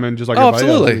saw it coming just like Oh,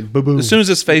 everybody absolutely. else. Boom. As soon as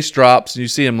his face drops and you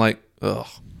see him like, ugh.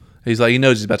 He's like, he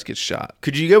knows he's about to get shot.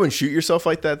 Could you go and shoot yourself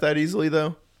like that easily,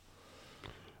 though?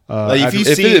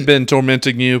 If it had been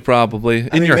tormenting you, probably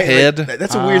in your head.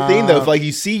 That's a weird thing, though. If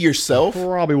you see yourself,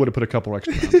 probably would have put a couple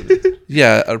extra rounds in it.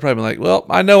 Yeah, I'd probably be like, well,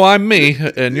 I know I'm me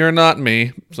and you're not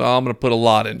me, so I'm going to put a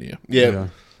lot in you. yeah.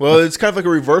 Well, it's kind of like a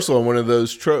reversal on one of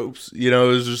those tropes.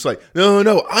 It's just like,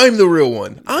 no, I'm the real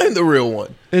one. I'm the real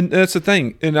one. And that's the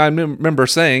thing. And I remember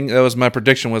saying, that was my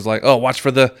prediction, was like, oh, watch for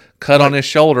the cut on his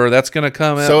shoulder. That's going to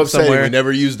come out So upsetting, somewhere. we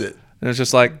never used it. And it's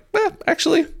just like, well,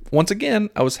 actually, once again,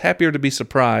 I was happier to be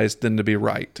surprised than to be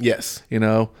right. Yes.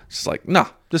 It's like, nah,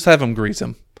 just have him grease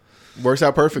him. Works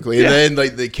out perfectly. Yeah. And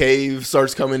then the cave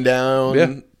starts coming down.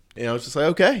 Yeah. It's just like,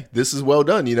 okay, this is well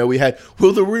done. We had,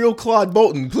 will the real Claude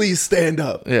Bolton please stand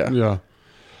up? Yeah. Yeah.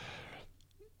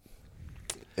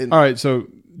 And- All right. So,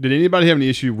 did anybody have any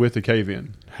issue with the cave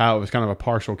in? How it was kind of a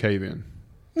partial cave in?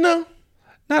 No.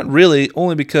 Not really,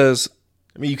 only because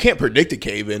I mean, you can't predict a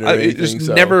cave in or anything.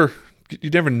 So. you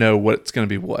never know what's going to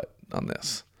be what on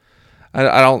this. I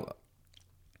don't.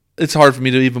 It's hard for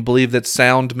me to even believe that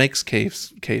sound makes cave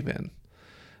in,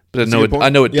 but That's a good point. I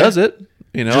know it does it.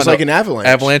 Just like an avalanche.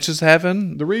 Avalanches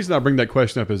happen. The reason I bring that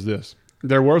question up is this: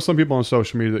 there were some people on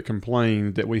social media that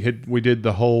complained that we did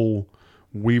the whole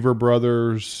Weaver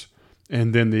Brothers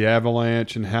and then the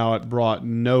avalanche and how it brought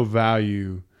no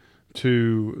value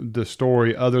to the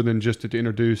story other than just to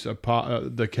introduce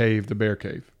the cave, the bear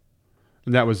cave,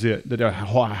 and that was it. That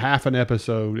half an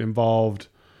episode involved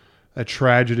a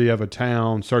tragedy of a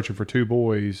town searching for two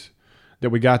boys. That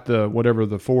we got the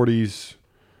 40s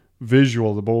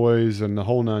visual, the boys and the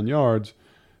whole 9 yards,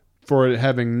 for it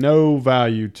having no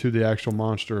value to the actual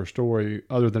monster or story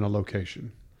other than a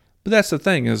location. But that's the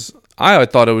thing is, I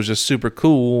thought it was just super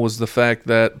cool was the fact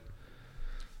that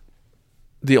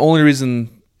the only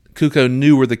reason Cuco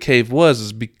knew where the cave was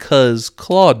is because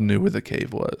Claude knew where the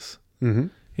cave was. Mm-hmm.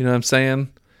 You know what I'm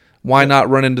saying? Why not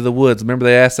run into the woods? Remember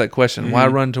they asked that question. Why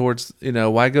run towards,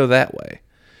 why go that way?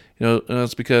 And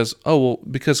it's because,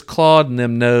 because Claude and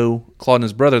them know, Claude and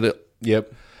his brother,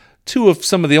 that two of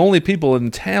some of the only people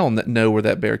in town that know where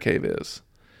that bear cave is.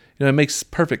 It makes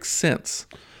perfect sense.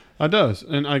 It does.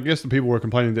 And I guess the people were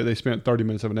complaining that they spent 30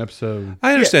 minutes of an episode.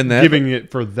 I understand that. Giving it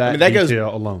for that,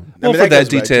 detail alone. Well, for that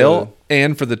detail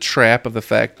and for the trap of the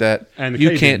fact that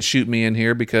you can't shoot me in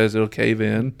here because it'll cave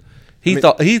in. He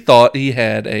thought he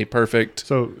had a perfect.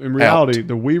 So in reality,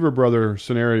 the Weaver brother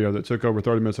scenario that took over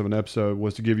 30 minutes of an episode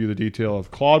was to give you the detail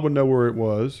of Claude would know where it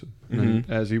was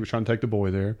as he was trying to take the boy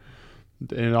there.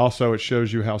 And also it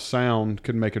shows you how sound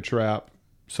could make a trap,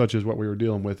 such as what we were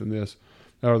dealing with in this.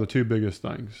 That are the two biggest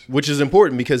things. Which is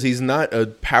important because he's not a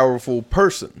powerful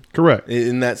person. Correct.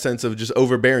 In that sense of just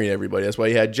overbearing everybody. That's why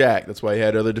he had Jack. That's why he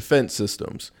had other defense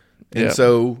systems. And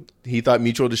so he thought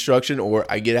mutual destruction or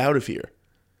I get out of here.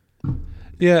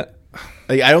 Yeah.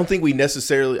 I don't think we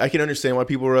necessarily... I can understand why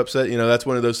people are upset. That's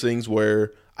one of those things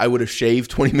where I would have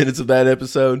shaved 20 minutes of that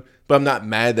episode, but I'm not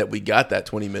mad that we got that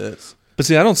 20 minutes. But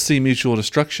see, I don't see mutual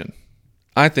destruction.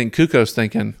 I think Kuko's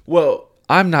thinking... Well...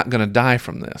 I'm not going to die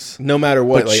from this. No matter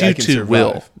what, but you two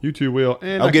will. You two will.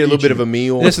 And I'll get a little bit of a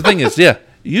meal. That's the thing is,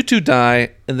 you two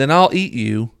die, and then I'll eat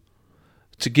you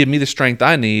to give me the strength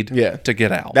I need to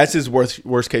get out. That's his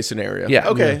worst case scenario. Yeah.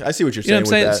 Okay, I see what you're saying. You know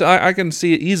what I'm saying? So I can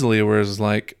see it easily, whereas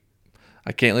like,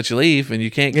 I can't let you leave, and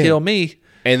you can't kill me.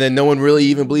 And then no one really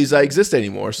even believes I exist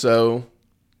anymore, so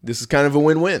this is kind of a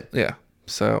win-win. Yeah.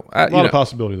 So a lot of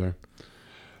possibility there.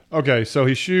 Okay, so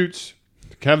he shoots,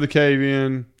 have the cave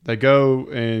in. They go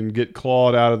and get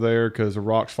Claude out of there because the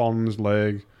rock's falling on his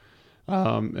leg,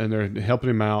 and they're helping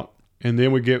him out. And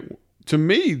then we get, to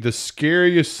me, the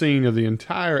scariest scene of the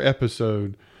entire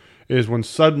episode is when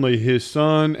suddenly his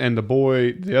son and the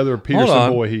boy, the other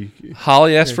Peterson boy,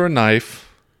 Holly asks for a knife.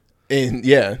 And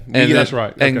that's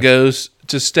right. And goes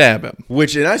to stab him.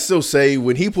 And I still say,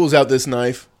 when he pulls out this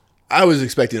knife, I was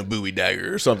expecting a Bowie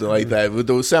dagger or something like that with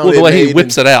the sound. Well, the way he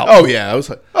whips it out. Oh yeah, I was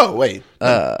like, oh wait.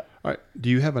 All right, do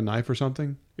you have a knife or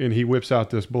something? And he whips out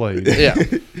this blade. Yeah.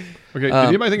 Okay. Did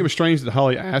anybody think it was strange that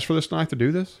Holly asked for this knife to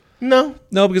do this? No,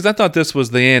 because I thought this was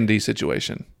the Andy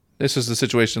situation. This is the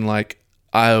situation like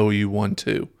I owe you one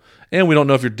too, and we don't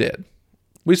know if you're dead.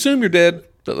 We assume you're dead,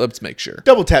 but let's make sure.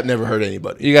 Double tap never hurt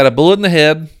anybody. You got a bullet in the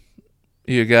head.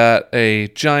 You got a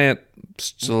giant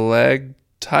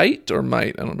stalactite or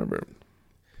mite. I don't remember.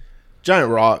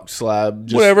 Giant rock slab.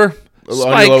 Just whatever. On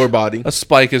your lower body. A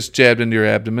spike is jabbed into your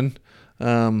abdomen.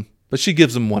 But she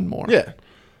gives him one more. Yeah.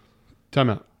 Time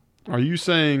out. Are you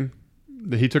saying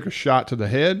that he took a shot to the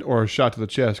head or a shot to the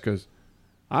chest? Because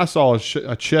I saw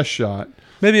a chest shot.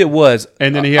 Maybe it was.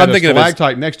 And then he had a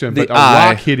stalactite next to him, but a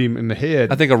rock hit him in the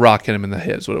head. I think a rock hit him in the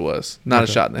head is what it was. Not a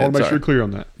shot in the head. I want to make sure you're clear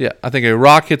on that. Yeah. I think a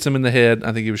rock hits him in the head.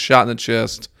 I think he was shot in the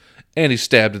chest. And he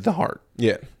stabbed at the heart.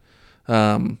 Yeah.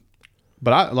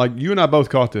 But you and I both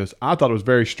caught this. I thought it was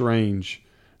very strange.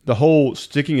 The whole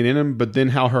sticking it in him, but then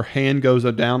how her hand goes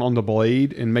down on the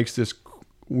blade and makes this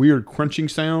weird crunching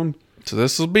sound. So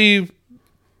this will be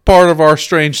part of our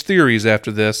strange theories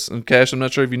after this. And Cash, I'm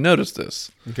not sure if you noticed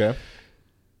this. Okay.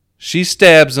 She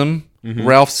stabs him. Mm-hmm.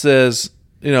 Ralph says,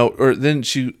 it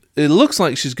looks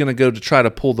like she's going to go to try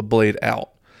to pull the blade out.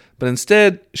 But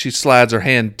instead, she slides her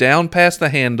hand down past the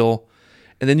handle,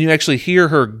 and then you actually hear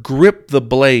her grip the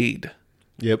blade.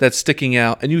 Yep. That's sticking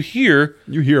out, and you hear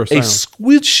a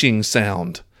squishing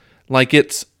sound, like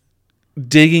it's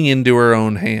digging into her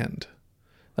own hand,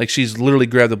 like she's literally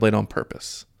grabbed the blade on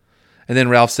purpose. And then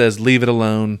Ralph says, "Leave it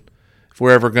alone. If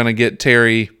we're ever going to get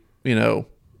Terry, so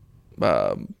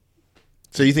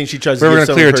you think she tries to? If we're going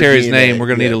to clear Terry's name, we're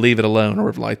going to need to leave it alone,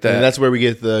 or like that." And that's where we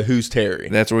get the "Who's Terry?"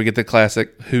 That's where we get the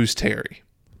classic "Who's Terry?"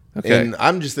 Okay. And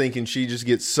I'm just thinking she just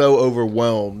gets so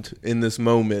overwhelmed in this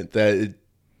moment that it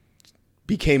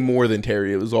became more than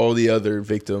Terry. It was all the other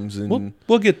victims. And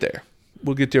we'll get there.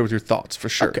 We'll get there with your thoughts for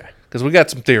sure. Okay. Because we got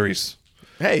some theories.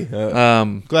 Hey,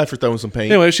 glad for throwing some paint.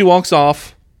 Anyway, she walks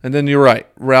off, and then you're right.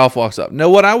 Ralph walks up. Now,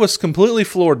 what I was completely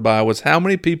floored by was how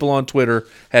many people on Twitter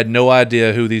had no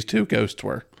idea who these two ghosts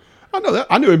were. I know that.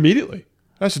 I knew immediately.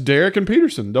 That's Derek and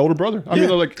Peterson, the older brother. I mean,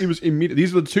 it was immediate.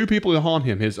 These are the two people that haunt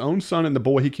him: his own son and the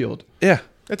boy he killed. Yeah,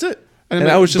 that's it. And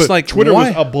I was just like, Twitter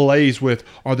was ablaze with,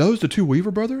 are those the two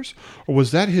Weaver brothers? Or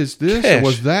was that his this? Or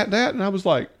was that? And I was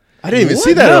like, I didn't even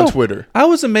see that on Twitter. I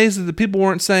was amazed that the people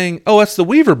weren't saying, oh, that's the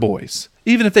Weaver boys.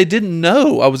 Even if they didn't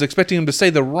know, I was expecting them to say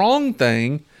the wrong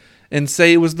thing and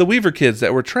say it was the Weaver kids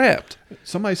that were trapped.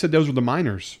 Somebody said those were the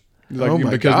miners. Like, Oh my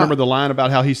because God. remember the line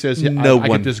about how he says, No I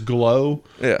one- get this glow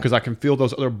Yeah. because I can feel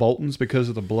those other Boltons because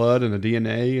of the blood and the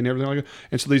DNA and everything like that.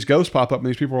 And so these ghosts pop up and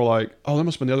these people are like, oh, that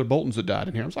must have been the other Boltons that died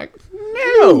in here. I was like,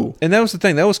 no. And that was the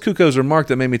thing. That was Kuko's remark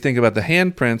that made me think about the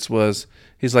handprints was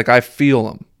he's like, I feel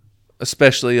them,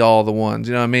 especially all the ones.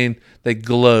 You know what I mean? They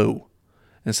glow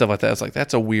and stuff like that. It's like,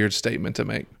 that's a weird statement to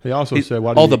make. He also said,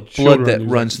 why do all you the eat blood children? that He's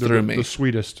runs they're through me. The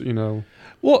sweetest, you know.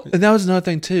 Well, and that was another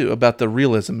thing too about the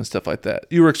realism and stuff like that.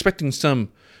 You were expecting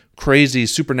some crazy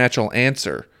supernatural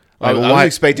answer. I was why,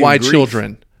 expecting why grief.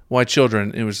 children? Why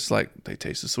children? It was just like they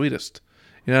taste the sweetest.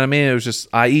 You know what I mean? It was just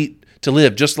I eat to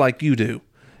live just like you do.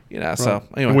 You know. So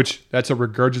anyway, Which that's a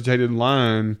regurgitated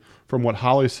line from what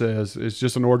Holly says. It's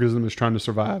just an organism that's trying to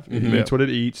survive. It eats what it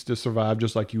eats to survive,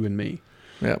 just like you and me.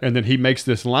 yeah. And then he makes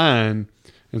this line,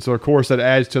 and so of course that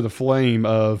adds to the flame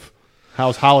of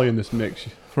how's Holly in this mix.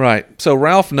 Right. So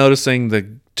Ralph noticing the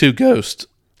two ghosts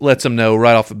lets him know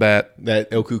right off the bat That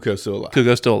El Cuco's still alive.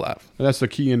 Kuko's still alive. And that's the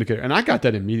key indicator. And I got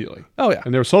that immediately. Oh yeah.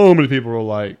 And there were so many people who were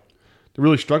like, they're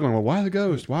really struggling. Well, why the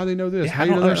ghost? Why do they know this? Yeah, How I do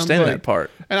you don't know that? I'm understand like- that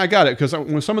part. And I got it because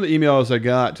when some of the emails I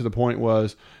got to the point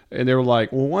was, and they were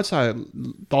like, well, once I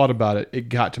thought about it, it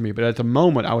got to me. But at the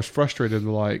moment, I was frustrated.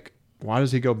 Like, why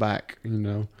does he go back? You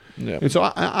know. Yeah. And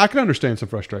so I can understand some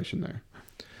frustration there.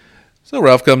 So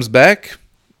Ralph comes back,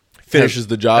 Finishes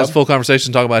the job. has full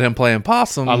conversation talking about him playing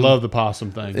possum. I love the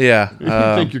possum thing. Yeah. You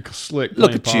think you're slick.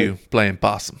 Look playing at possum. you playing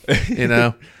possum. You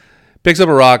know, picks up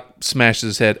a rock, smashes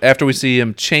his head. After we see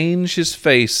him change his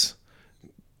face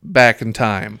back in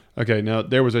time. Okay, now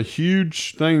there was a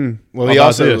huge thing. Well, he about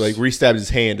also this. like re-stabbed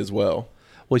his hand as well.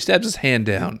 Well, he stabs his hand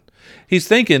down. He's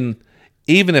thinking,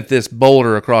 even if this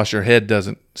boulder across your head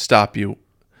doesn't stop you,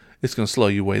 it's going to slow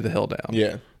you way the hell down.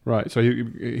 Yeah. Right. So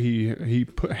he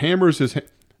hammers his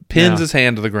Pins Now- his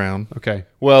hand to the ground. Okay.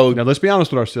 Well, Now let's be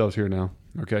honest with ourselves here. Now,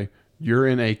 okay, you're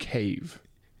in a cave.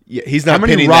 yeah, he's not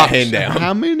pinning that hand down.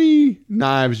 How many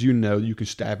knives you can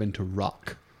stab into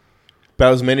rock?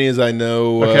 About as many as I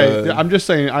know. Okay, I'm just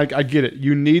saying. I get it.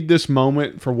 You need this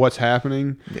moment for what's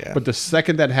happening. Yeah. But the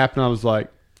second that happened, I was like,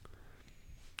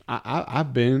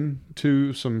 I've been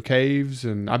to some caves,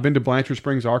 and I've been to Blanchard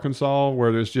Springs, Arkansas,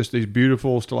 where there's just these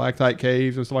beautiful stalactite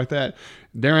caves and stuff like that.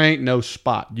 There ain't no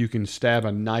spot you can stab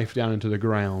a knife down into the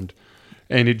ground,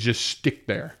 and it just stick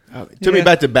there. It took me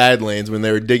back to Badlands when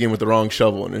they were digging with the wrong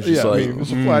shovel, and it's just Yeah, I like, mean, it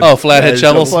was a flat- Oh, flathead Yeah,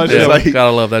 shovels? flat Yeah, shovel.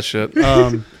 gotta love that shit.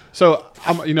 So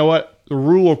you know what? The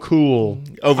rule of cool,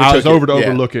 Overtook I was over to it, yeah.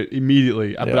 overlook it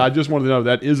immediately. But Yeah. I just wanted to know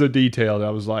that is a detail that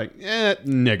I was like,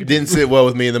 negative. didn't sit well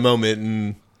with me in the moment,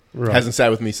 and Right. hasn't sat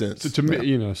with me since. to me,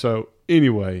 you know. So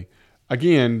anyway,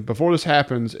 again, before this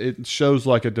happens, it shows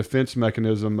like a defense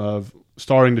mechanism of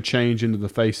starting to change into the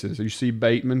faces. You see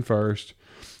Bateman first,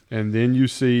 and then you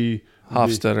see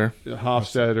Hofstadter.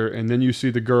 Hofstadter, and then you see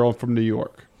the girl from New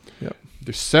York. Yep.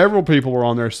 There's several people were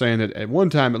on there saying that at one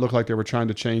time it looked like they were trying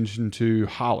to change into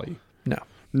Holly. No.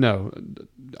 No,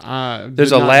 I There's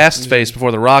did a not- last face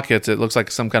before the rock hits. It looks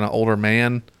like some kind of older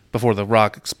man before the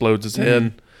rock explodes his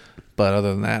head. But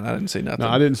other than that, I didn't see nothing. No,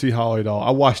 I didn't see Holly at all.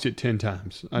 I watched it 10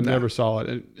 times. I never saw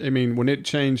it. I mean, when it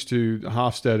changed to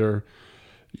Hofstadter,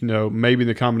 you know, maybe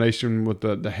the combination with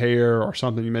the hair or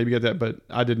something, you maybe get that, but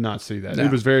I did not see that. No.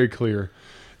 It was very clear.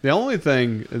 The only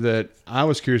thing that I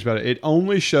was curious about, it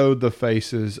only showed the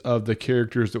faces of the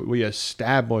characters that we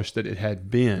established that it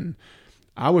had been.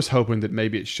 I was hoping that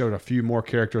maybe it showed a few more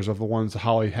characters of the ones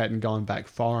Holly hadn't gone back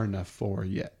far enough for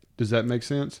yet. Does that make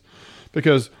sense?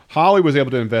 Because Holly was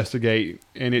able to investigate,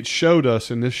 and it showed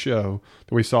us in this show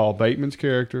that we saw Bateman's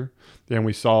character, then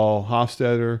we saw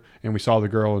Hofstadter, and we saw the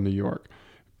girl in New York.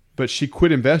 But she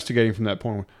quit investigating from that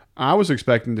point. I was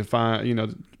expecting to find, you know,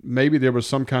 maybe there was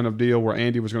some kind of deal where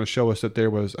Andy was going to show us that there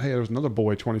was another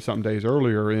boy 20-something days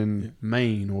earlier in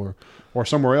Maine or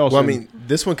somewhere else. Well, I And- mean,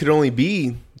 this one could only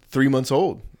be 3 months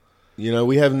old. You know,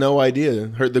 we have no idea.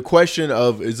 The question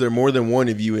of is there more than one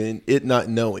of you, and it not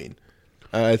knowing,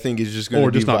 I think is just going to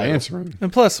or be just not vital. answering.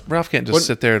 And plus, Ralph can't just What-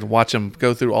 sit there and watch him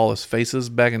go through all his faces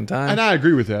back in time. And I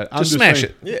agree with that. I'm Just smash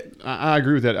saying- it. Yeah. I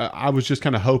agree with that. I was just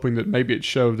kind of hoping that maybe it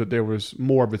showed that there was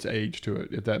more of its age to it,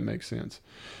 if that makes sense.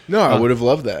 No, I would have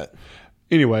loved that.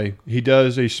 Anyway, he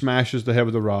smashes the head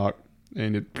with the rock,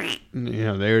 and it,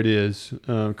 there it is.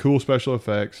 Cool special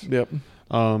effects. Yep.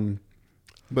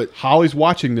 But Holly's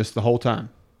watching this the whole time.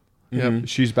 Yep.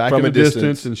 She's back From in the a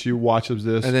distance. and she watches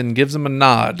this. And then gives him a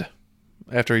nod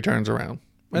after he turns around.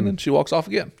 And then she walks off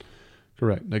again.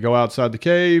 Correct. They go outside the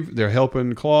cave. They're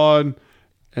helping Claude.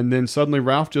 And then suddenly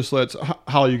Ralph just lets,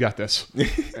 Holly, you got this.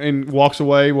 and walks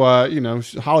away while,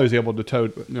 Holly's able to tow,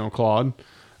 Claude.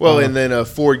 Well, and then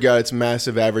Ford got its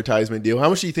massive advertisement deal. How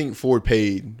much do you think Ford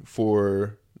paid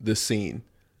for this scene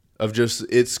of just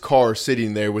its car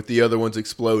sitting there with the other ones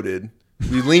exploded.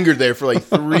 We lingered there for like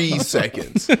 3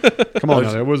 seconds. Come on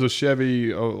now. There was a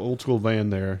Chevy old school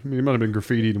van there. I mean, it might have been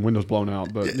graffitied and windows blown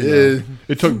out, but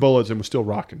it took bullets and was still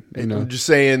rocking. I'm just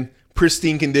saying,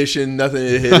 pristine condition, nothing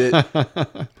to hit it.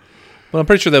 Well, I'm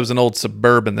pretty sure that was an old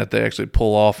Suburban that they actually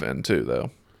pull off in too,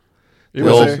 though. It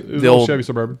was an old Chevy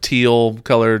Suburban. Teal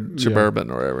colored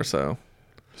Suburban or whatever.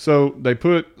 So they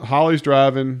put Holly's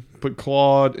driving, put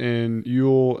Claude and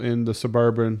Yule in the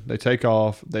Suburban. They take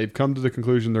off. They've come to the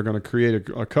conclusion they're going to create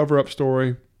a cover-up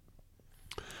story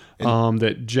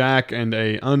that Jack and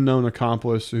a unknown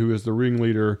accomplice who is the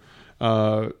ringleader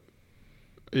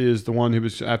is the one who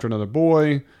was after another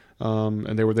boy.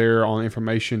 And they were there on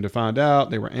information to find out.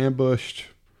 They were ambushed.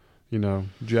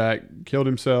 Jack killed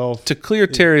himself. To clear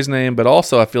Terry's name, but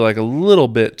also I feel like a little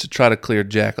bit to try to clear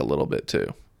Jack a little bit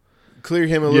too. Clear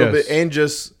him a little bit, and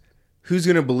just who's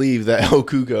going to believe that El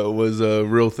Cuco was a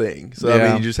real thing? So I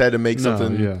mean, you just had to make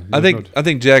something. I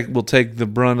think Jack will take the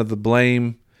brunt of the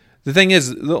blame. The thing is,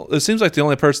 it seems like the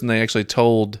only person they actually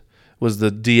told was the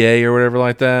DA or whatever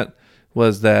like that.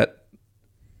 Was that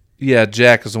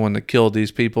Jack is the one that killed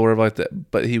these people or whatever like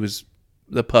that, but he was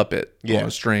the puppet on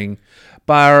a string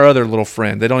by our other little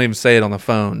friend. They don't even say it on the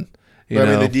phone. I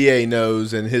mean, the DA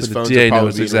knows, and his phone's probably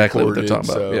knows exactly recorded, what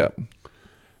they're talking about. Yeah.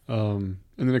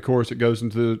 And then, of course,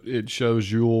 it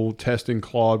shows Yule testing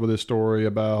Claude with his story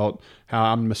about how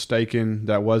I'm mistaken.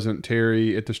 That wasn't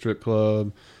Terry at the strip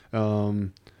club. How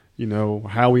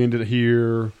we ended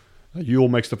here. Yule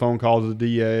makes the phone call to the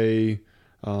DA.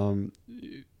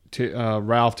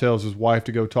 Ralph tells his wife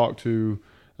to go talk to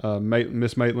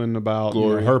Miss Maitland about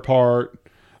her part.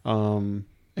 And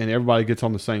everybody gets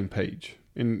on the same page.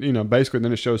 And, basically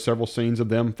then it shows several scenes of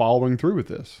them following through with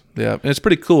this. Yeah, and it's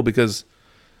pretty cool because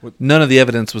none of the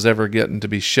evidence was ever getting to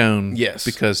be shown. Yes.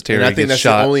 Because Terry and I think gets that's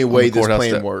shot the only way this plan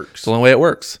step. works. It's the only way it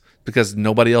works because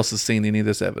nobody else has seen any of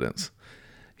this evidence.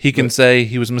 He can say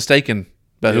he was mistaken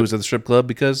about who was at the strip club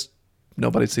because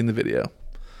nobody's seen the video.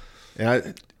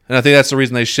 And I think that's the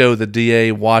reason they show the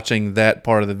DA watching that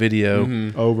part of the video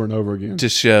over and over again to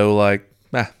show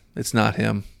it's not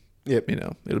him. Yep.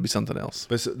 It'll be something else.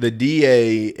 But the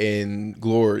DA in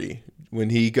Glory, when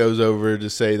he goes over to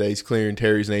say that he's clearing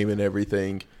Terry's name and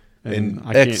everything, and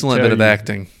excellent bit of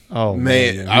acting. Oh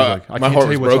man, my heart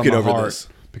was broken over this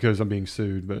because I'm being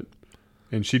sued,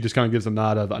 and she just kind of gives a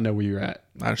nod of I know where you're at.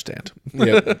 I understand.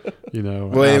 Yeah,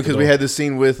 because we had this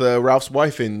scene with Ralph's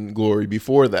wife in Glory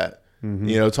before that.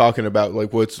 Mm-hmm. Talking about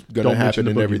what's going to happen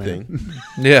and everything.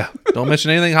 Yeah, don't mention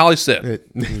anything Holly said.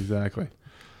 Exactly.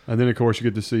 And then, of course, you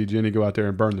get to see Jenny go out there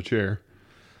and burn the chair.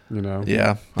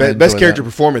 Yeah. Best character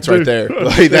performance right there.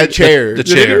 That chair. The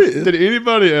chair. Did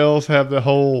anybody else have the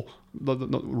whole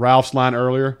Ralph's line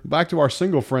earlier? Back to our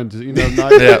single friends.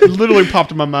 It literally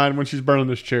popped in my mind when she's burning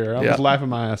this chair. I was laughing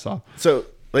my ass off. So,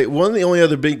 one of the only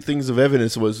other big things of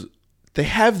evidence was they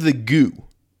have the goo.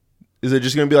 Is it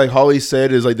just going to be like Holly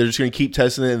said? Is they're just going to keep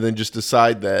testing it and then just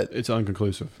decide that it's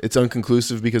unconclusive? It's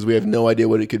unconclusive because we have no idea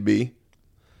what it could be.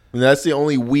 And that's the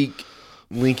only weak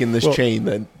link in this chain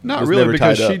that not really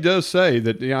because she does say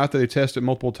that after they test it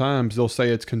multiple times, they'll say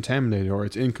it's contaminated or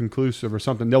it's inconclusive or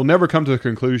something. They'll never come to the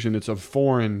conclusion it's a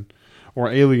foreign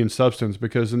or alien substance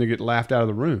because then they get laughed out of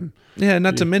the room. Yeah,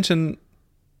 not to mention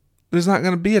there's not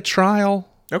going to be a trial.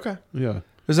 Okay. Yeah.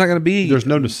 There's not going to be. There's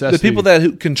no necessity. The people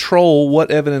that control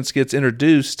what evidence gets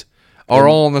introduced are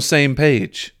all on the same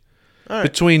page. Right.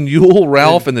 Between Yule,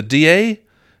 Ralph, and the DA,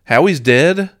 Howie's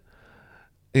dead.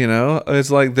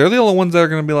 It's like they're the only ones that are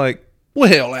going to be like,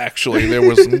 well, actually, there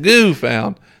was some goo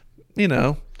found.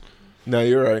 No,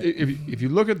 you're right. If you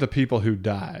look at the people who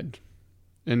died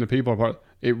and the people,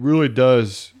 it really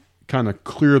does kind of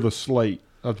clear the slate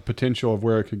of the potential of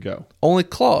where it could go. Only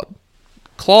Claude.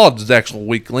 Claude's the actual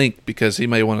weak link because he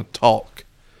may want to talk.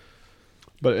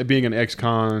 But being an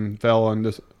ex-con fella and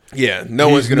this... Yeah,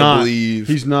 nobody's going to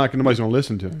believe. Nobody's going to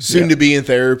listen to him. Soon to be in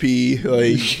therapy.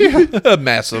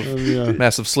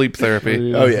 Massive sleep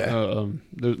therapy.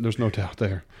 There's no doubt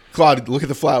there. Claude, look at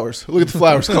the flowers. Look at the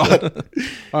flowers, Claude.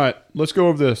 All right, let's go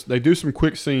over this. They do some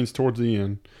quick scenes towards the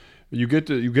end. You get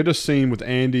a scene with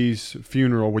Andy's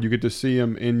funeral where you get to see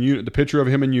him in the picture of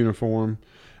him in uniform.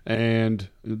 And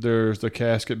there's the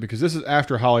casket because this is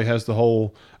after Holly has the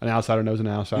whole an outsider knows an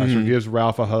outsider. So he gives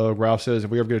Ralph a hug. Ralph says,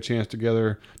 if we ever get a chance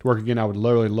together to work again, I would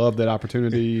literally love that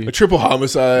opportunity. A triple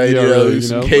homicide,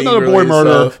 another boy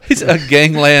murder. He's a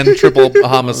gangland triple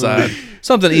homicide.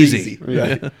 Something easy.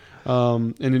 Yeah.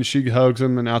 And then she hugs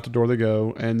him and out the door they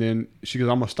go. And then she goes,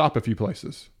 I'm going to stop a few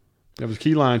places. That was a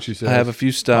key line she said. I have a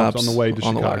few stops on the way to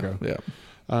Chicago. Yeah.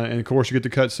 And of course, you get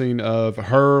the cutscene of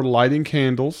her lighting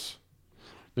candles.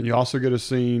 And you also get a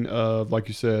scene of, like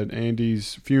you said,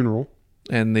 Andy's funeral.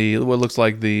 And what looks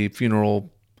like the funeral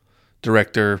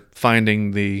director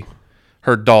finding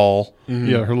her doll. Mm-hmm.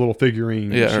 Yeah, her little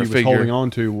figurine she was holding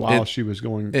on to while she was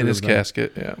going in his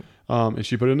casket. Yeah. And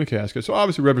she put it in the casket. So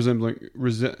obviously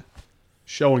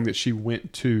showing that she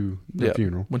went to the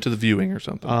funeral. Went to the viewing or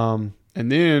something.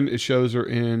 And then it shows her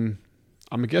in,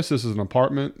 I guess this is an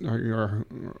apartment or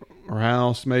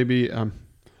house maybe.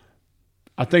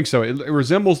 I think so. It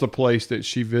resembles the place that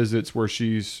she visits where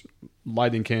she's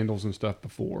lighting candles and stuff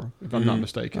before, if I'm not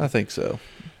mistaken. I think so.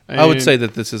 I would say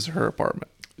that this is her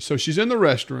apartment. So she's in the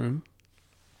restroom,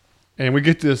 and we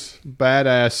get this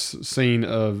badass scene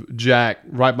of Jack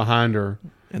right behind her.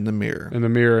 In the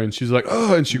mirror. And she's like,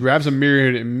 oh, and she grabs a mirror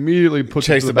and immediately puts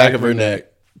it to the back of her neck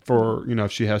for,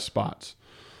 if she has spots.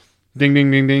 Ding,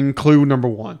 ding, ding, ding. Clue number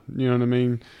 1. You know what I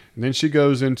mean? And then she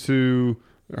goes into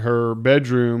her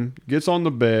bedroom, gets on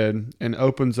the bed, and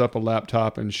opens up a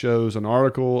laptop and shows an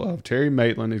article of Terry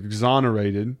Maitland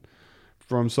exonerated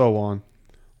from so on,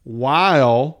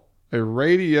 while a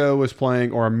radio is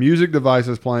playing or a music device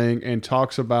is playing and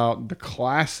talks about the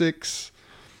classics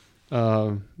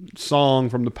song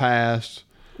from the past.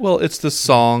 Well, it's the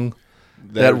song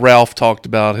that Ralph talked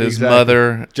about, his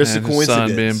mother just and a his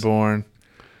son being born.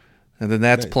 And then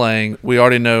that's playing. We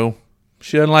already know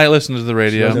she doesn't like listening to the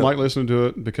radio. She doesn't like listening to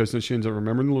it because then she ends up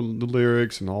remembering the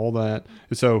lyrics and all that.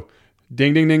 And so,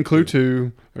 ding, ding, ding, clue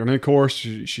 2. And then, of course,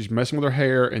 she's messing with her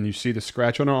hair, and you see the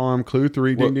scratch on her arm. Clue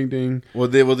 3, ding, ding, ding. Well,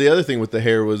 the other thing with the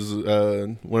hair was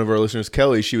one of our listeners,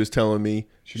 Kelly, she was telling me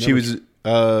she was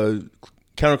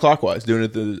counterclockwise, doing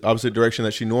it the opposite direction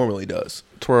that she normally does.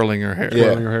 Twirling her hair.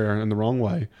 Twirling her hair in the wrong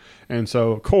way. And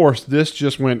so, of course, this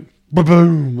just went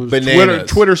ba-boom. Bananas.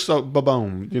 Twitter so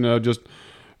ba-boom. Just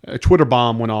a Twitter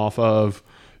bomb went off of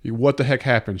what the heck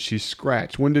happened. She's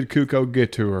scratched. When did Kuko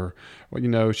get to her?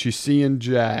 Well, she's seeing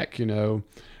Jack,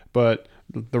 But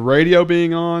the radio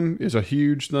being on is a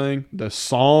huge thing. The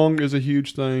song is a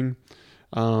huge thing.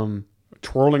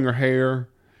 Twirling her hair,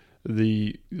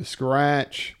 the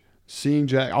scratch, seeing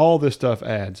Jack, all this stuff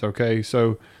adds, okay?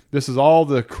 So this is all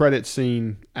the credit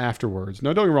scene afterwards.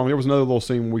 Now, don't get me wrong. There was another little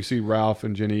scene where we see Ralph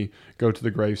and Jenny go to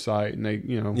the gravesite, and they,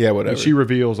 whatever. And she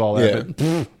reveals all that. Yeah.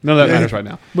 But none of that matters right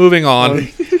now. Moving on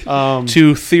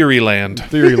to Theoryland.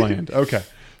 Theoryland. Okay.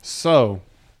 So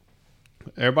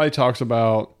everybody talks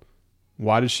about,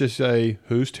 why did she say,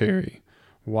 who's Terry?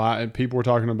 Why? People were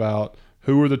talking about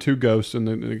who were the two ghosts in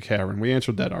the cavern. We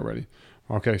answered that already.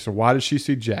 Okay, so why did she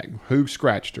see Jack? Who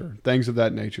scratched her? Things of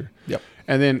that nature. Yep.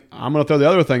 And then I'm going to throw the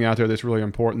other thing out there that's really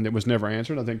important that was never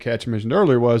answered. I think Katch mentioned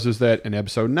earlier is that in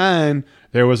episode 9,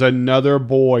 there was another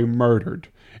boy murdered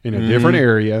in a different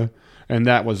area, and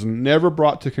that was never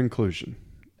brought to conclusion.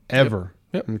 Ever.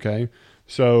 Yep. Okay?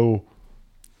 So,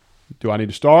 do I need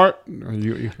to start? I'm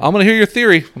going to hear your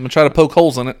theory. I'm going to try to poke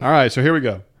holes in it. All right, so here we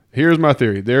go. Here's my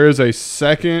theory. There is a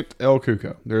second El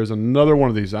Cuco. There is another one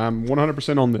of these. I'm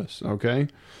 100% on this, okay?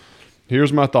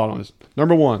 Here's my thought on this.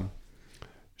 Number 1,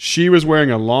 she was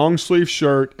wearing a long sleeve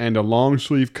shirt and a long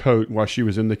sleeve coat while she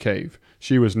was in the cave.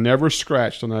 She was never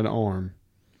scratched on that arm.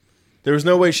 There was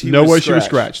no way she was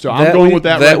scratched. So I'm going with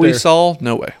that right there. That we saw?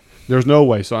 No way. There's no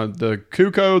way. So the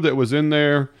Cuco that was in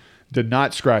there did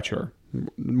not scratch her.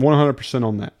 100%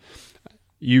 on that.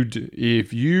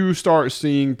 If you start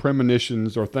seeing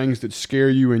premonitions or things that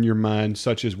scare you in your mind,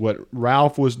 such as what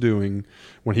Ralph was doing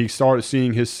when he started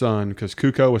seeing his son, because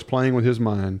Kuko was playing with his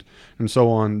mind, and so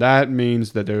on, that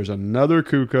means that there's another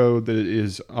Kuko that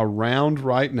is around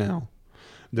right now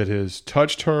that has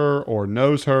touched her or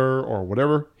knows her or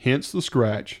whatever, hence the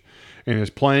scratch, and is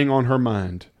playing on her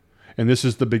mind. And this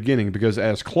is the beginning, because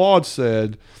as Claude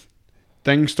said,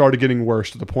 things started getting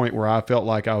worse to the point where I felt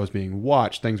like I was being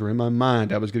watched. Things were in my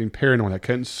mind. I was getting paranoid. I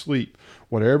couldn't sleep.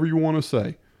 Whatever you want to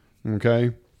say. Okay?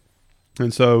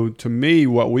 And so, to me,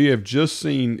 what we have just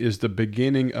seen is the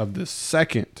beginning of the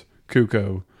second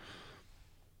Kuko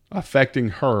affecting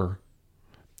her.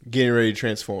 Getting ready to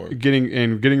transform.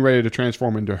 Getting ready to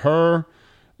transform into her.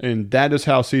 And that is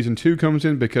how Season 2 comes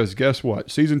in, because guess what?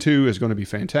 Season 2 is going to be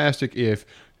fantastic if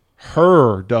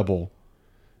her double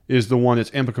is the one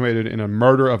that's implicated in a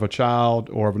murder of a child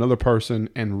or of another person,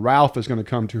 and Ralph is going to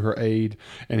come to her aid,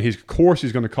 and of course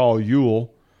he's going to call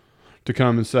Yule to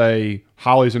come and say,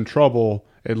 Holly's in trouble.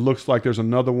 It looks like there's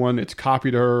another one. It's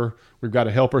copied her. We've got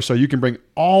to help her. So you can bring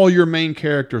all your main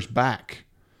characters back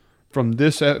from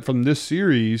this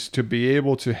series to be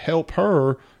able to help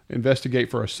her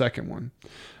investigate for a second one.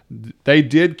 They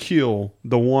did kill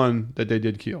the one that they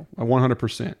did kill,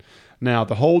 100%. Now,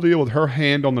 the whole deal with her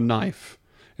hand on the knife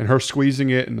and her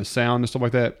squeezing it and the sound and stuff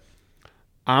like that,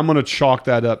 I'm going to chalk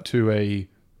that up to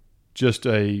just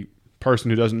a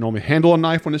person who doesn't normally handle a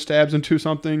knife when it stabs into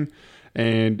something.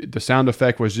 And the sound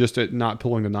effect was just it not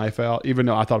pulling the knife out, even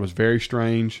though I thought it was very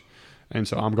strange. And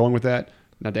so I'm going with that.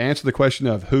 Now, to answer the question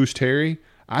of who's Terry,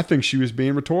 I think she was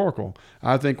being rhetorical.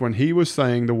 I think when he was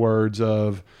saying the words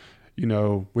of,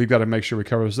 we've got to make sure we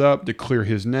cover this up to clear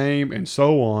his name and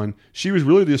so on, she was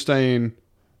really just saying,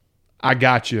 I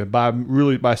got you,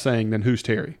 by saying, then who's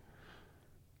Terry?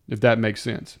 If that makes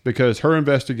sense. Because her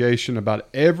investigation about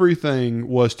everything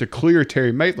was to clear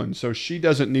Terry Maitland, so she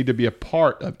doesn't need to be a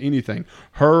part of anything.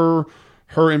 Her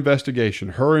investigation,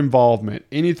 her involvement,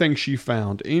 anything she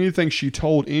found, anything she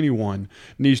told anyone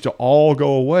needs to all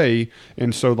go away.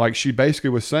 And so like she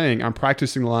basically was saying, I'm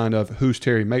practicing the line of who's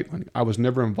Terry Maitland? I was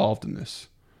never involved in this.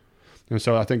 And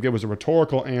so I think it was a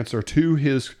rhetorical answer to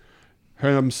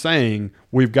him saying,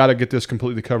 we've got to get this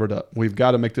completely covered up. We've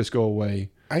got to make this go away.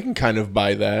 I can kind of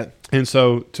buy that. And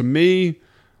so to me,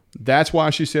 that's why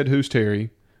she said, who's Terry?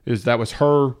 Is that was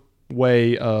her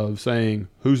way of saying,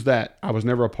 who's that? I was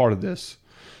never a part of this.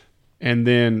 And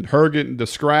then her getting the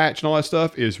scratch and all that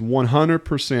stuff is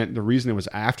 100%. The reason it was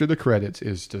after the credits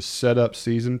is to set up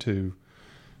season 2.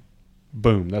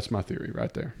 Boom. That's my theory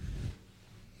right there.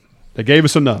 They gave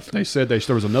us enough. They said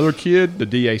there was another kid. The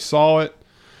DA saw it.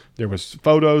 There was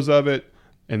photos of it.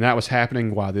 And that was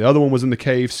happening while the other one was in the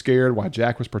cave scared, while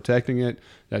Jack was protecting it.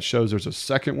 That shows there's a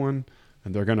second one.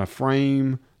 And they're going to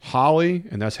frame Holly,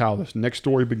 and that's how this next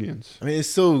story begins. I mean, it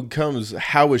still comes,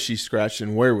 how was she scratched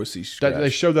and where was she scratched? They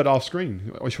showed that off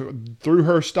screen. Through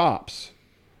her stops,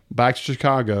 back to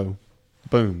Chicago,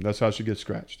 boom, that's how she gets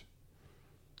scratched.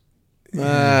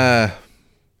 I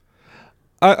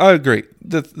agree.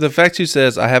 The fact she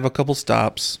says, I have a couple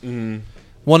stops. Mm-hmm.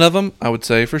 One of them, I would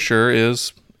say for sure,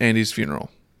 is Andy's funeral.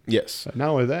 Yes. Not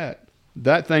only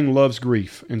that thing loves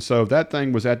grief. And so if that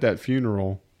thing was at that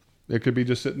funeral, it could be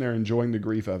just sitting there enjoying the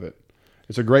grief of it.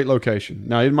 It's a great location.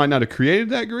 Now, it might not have created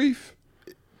that grief.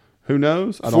 Who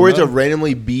knows? I don't know. For it to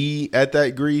randomly be at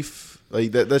that grief,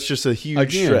 like that's just a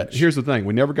huge stretch. Here's the thing.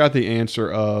 We never got the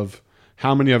answer of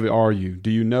how many of it are you?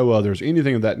 Do you know others?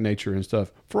 Anything of that nature and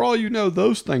stuff. For all you know,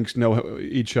 those things know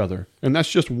each other. And that's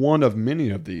just one of many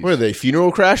of these. What are they,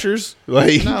 funeral crashers?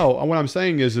 Like No, what I'm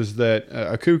saying is that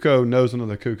a Kuko knows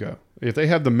another Kuko. If they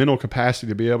have the mental capacity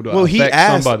to be able to he affect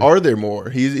asked, somebody. are there more?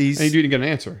 And he didn't get an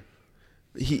answer.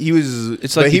 He was.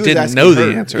 It's like he didn't know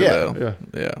the answer, though.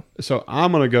 Yeah. So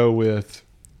I'm going to go with,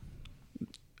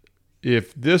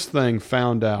 if this thing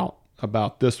found out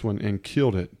about this one and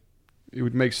killed it, it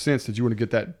would make sense that you want to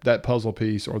get that puzzle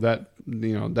piece or that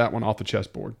one off the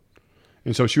chessboard.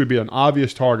 And so she would be an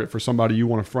obvious target for somebody you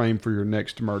want to frame for your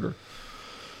next murder.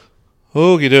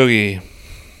 Okie dokie.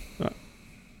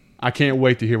 I can't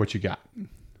wait to hear what you got. All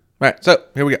right, so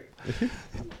here we go.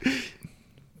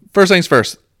 First things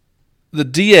first. The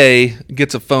DA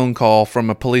gets a phone call from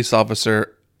a police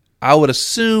officer, I would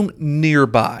assume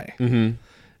nearby,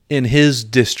 in his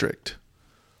district,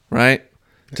 right?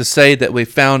 To say that we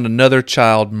found another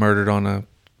child murdered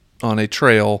on a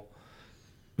trail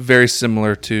very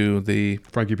similar to the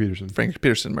Frankie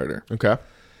Peterson murder. Okay.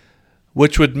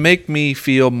 Which would make me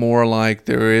feel more like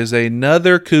there is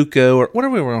another Kuko, or what are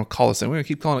we going to call this thing? We're going to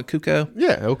keep calling it Kuko?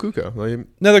 Yeah, El Cuco. Like,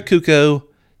 Another Kuko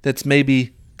that's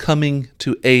maybe coming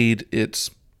to aid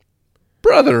its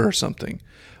brother or something.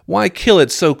 Why kill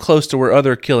it so close to where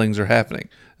other killings are happening?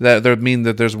 That would mean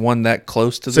that there's one that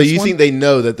close to this one? So you think they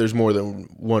know that there's more than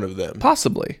one of them?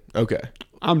 Possibly. Okay.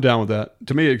 I'm down with that.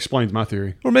 To me, it explains my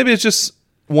theory. Or maybe it's just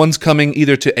one's coming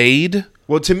either to aid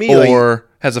Well, to me, or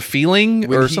has a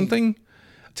feeling or something.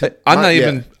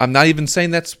 I'm not even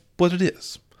saying that's what it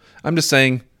is. I'm just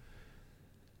saying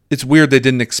it's weird they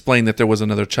didn't explain that there was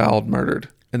another child murdered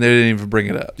and they didn't even bring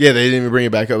it up. Yeah, they didn't even bring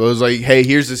it back up. It was like, hey,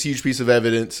 here's this huge piece of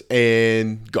evidence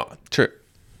and gone. True.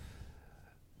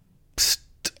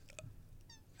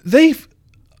 They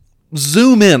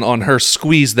zoom in on her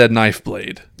squeeze that knife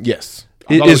blade. Yes.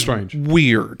 It is strange.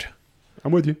 Weird.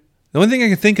 I'm with you. The only thing I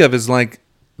can think of is like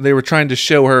they were trying to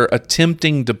show her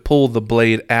attempting to pull the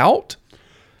blade out.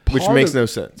 Which makes no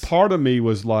sense. Part of me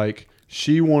was like,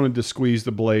 she wanted to squeeze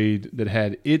the blade that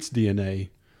had its DNA.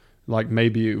 Like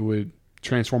maybe it would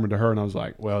transform into her. And I was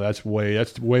like, well, that's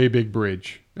way big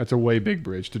bridge. That's a way big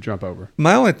bridge to jump over.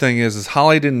 My only thing is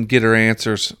Holly didn't get her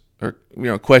answers or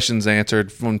questions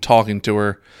answered from talking to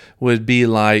her. Would be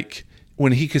like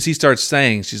because he starts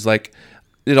saying, she's like,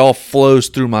 it all flows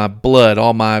through my blood,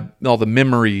 all the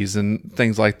memories and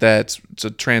things like that. It's a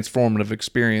transformative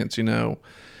experience,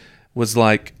 was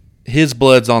like his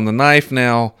blood's on the knife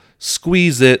now,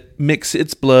 squeeze it, mix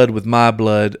its blood with my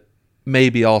blood,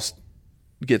 maybe I'll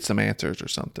get some answers or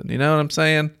something. You know what I'm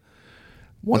saying?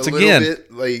 Once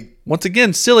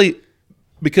again, silly,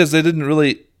 because they didn't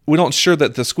really. We don't sure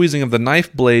that the squeezing of the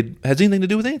knife blade has anything to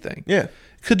do with anything. Yeah,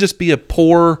 it could just be a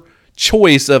poor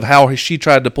choice of how she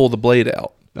tried to pull the blade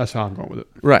out. That's how I'm going with it.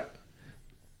 Right.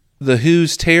 The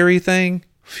who's Terry thing,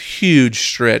 huge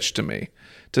stretch to me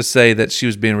to say that she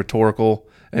was being rhetorical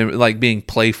and like being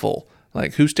playful.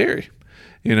 Like, who's Terry?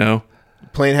 You know?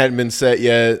 Plane hadn't been set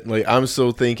yet. Like, I'm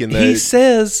still thinking that he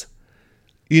says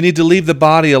you need to leave the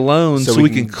body alone so we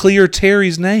can clear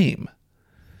Terry's name.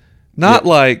 Not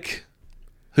like,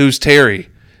 who's Terry?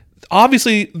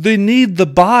 Obviously, they need the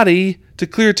body to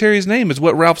clear Terry's name is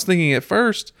what Ralph's thinking at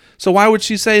first. So why would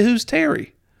she say, who's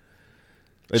Terry?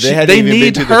 They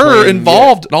need her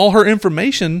involved in all her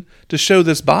information to show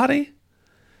this body.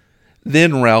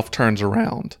 Then Ralph turns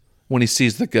around when he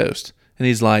sees the ghost. And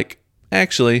he's like,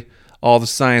 actually, all the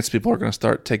science people are going to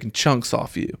start taking chunks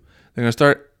off you. They're going to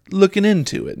start looking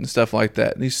into it and stuff like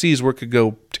that. And he sees where it could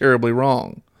go terribly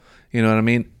wrong. You know what I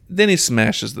mean? Then he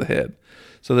smashes the head.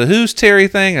 So the who's Terry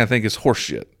thing, I think, is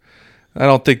horseshit. I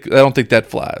don't think that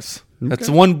flies. Okay. That's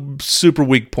one super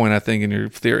weak point, I think, in your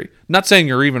theory. Not saying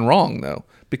you're even wrong, though,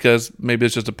 because maybe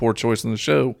it's just a poor choice in the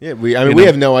show. Yeah, we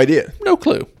have no idea. No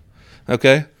clue.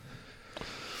 Okay?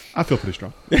 I feel pretty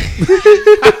strong.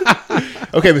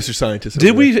 Okay, Mr. Scientist.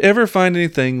 Did we ever find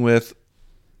anything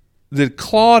did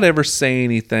Claude ever say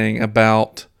anything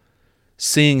about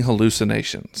seeing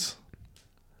hallucinations?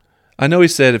 I know he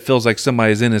said it feels like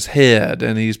somebody's in his head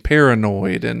and he's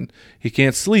paranoid and he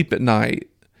can't sleep at night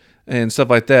and stuff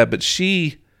like that. But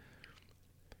she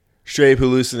straight up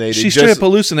hallucinated. She straight up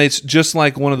hallucinates just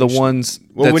like one of the ones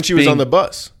when she was on the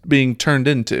bus. Being turned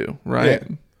into, right?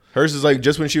 Yeah. Hers is like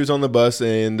just when she was on the bus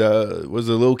and was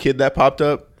a little kid that popped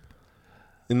up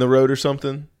in the road or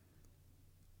something?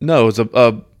 No, it's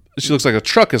she looks like a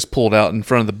truck is pulled out in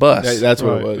front of the bus. That's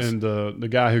what it was. And the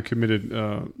guy who committed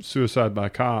suicide by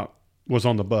cop was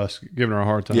on the bus giving her a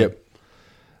hard time. Yep.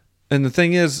 And the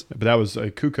thing is... But that was a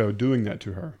Kuko doing that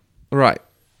to her. Right.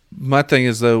 My thing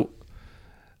is, though,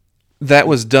 that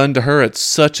was done to her at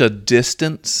such a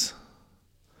distance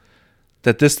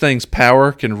that this thing's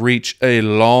power can reach a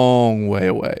long way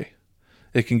away.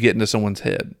 It can get into someone's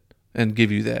head and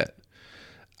give you that.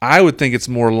 I would think it's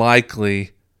more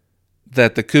likely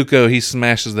that the Kuko he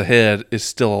smashes the head is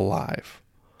still alive.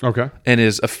 Okay. And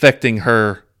is affecting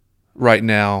her right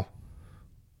now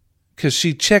because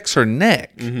she checks her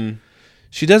neck. Mm-hmm.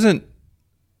 She doesn't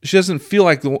feel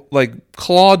like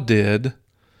Claude did.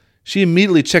 She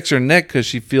immediately checks her neck because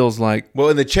she feels like... Well,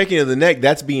 in the checking of the neck,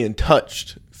 that's being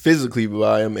touched physically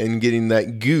by him and getting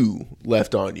that goo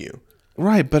left on you.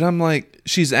 Right, but I'm like,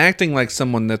 she's acting like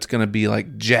someone that's going to be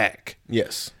like Jack.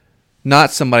 Yes.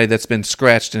 Not somebody that's been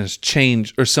scratched and has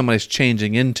changed, or somebody's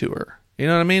changing into her. You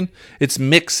know what I mean? It's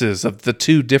mixes of the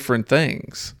two different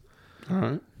things. All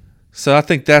right. So I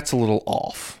think that's a little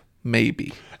off,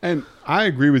 maybe. And I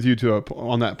agree with you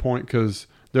on that point because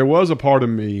there was a part of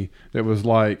me that was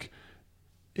like,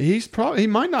 he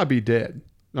might not be dead.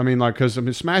 I mean, like, because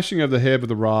smashing of the head with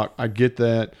the rock, I get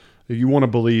that. You want to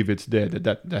believe it's dead,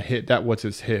 that what's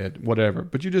its head, whatever.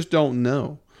 But you just don't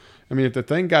know. I mean, if the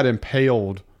thing got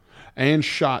impaled and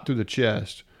shot through the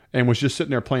chest and was just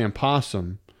sitting there playing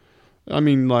possum, I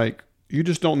mean, like, you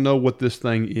just don't know what this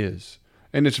thing is.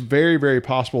 And it's very, very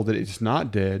possible that it's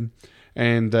not dead,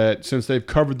 and that since they've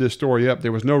covered this story up,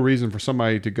 there was no reason for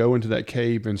somebody to go into that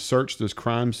cave and search this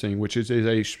crime scene, which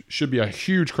should be a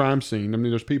huge crime scene. I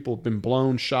mean, there's people been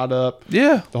blown, shot up,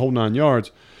 the whole 9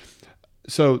 yards.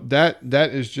 So that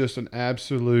is just an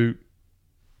absolute,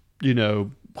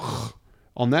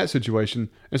 on that situation.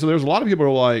 And so there's a lot of people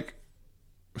who are like,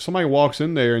 somebody walks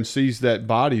in there and sees that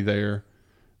body there.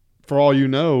 For all you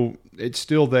know, it's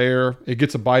still there. It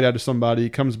gets a bite out of somebody,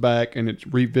 comes back, and it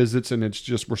revisits, and it's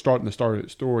just we're starting to start the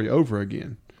story over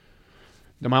again.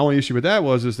 Now, my only issue with that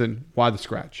is then why the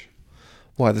scratch?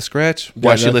 Why the scratch?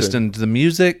 Why she listening to the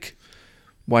music?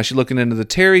 Why is she looking into the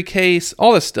Terry case?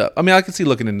 All this stuff. I mean, I can see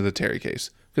looking into the Terry case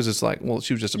because it's like, well,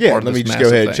 she was just a part of this. Let me just go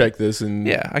ahead and check this and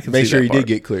I can make see sure that you did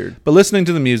get cleared. But listening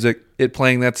to the music, it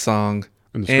playing that song,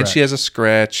 and she has a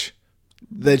scratch.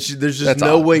 There's just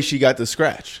no way she got the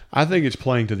scratch. I think it's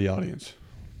playing to the audience.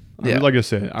 I mean, like I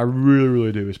said, I really,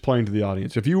 really do. It's playing to the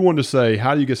audience. If you wanted to say,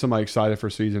 how do you get somebody excited for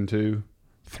season 2?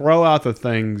 Throw out the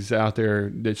things out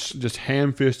there that's just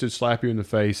ham-fisted, slap you in the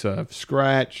face of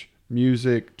scratch,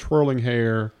 music, twirling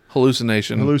hair,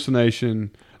 hallucination.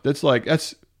 That's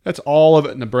all of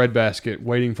it in the breadbasket,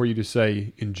 waiting for you to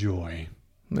say enjoy.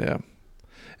 Yeah.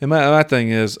 And my thing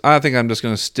is, I think I'm just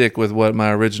going to stick with what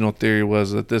my original theory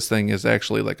was, that this thing is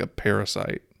actually like a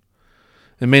parasite.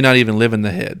 It may not even live in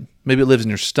the head. Maybe it lives in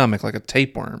your stomach like a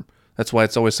tapeworm. That's why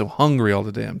it's always so hungry all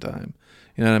the damn time.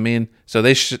 You know what I mean? So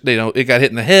it got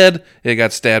hit in the head, it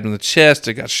got stabbed in the chest,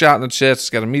 it got shot in the chest, it's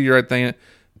got a meteorite thing in it,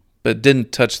 but it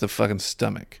didn't touch the fucking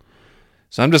stomach.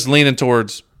 So I'm just leaning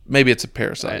towards maybe it's a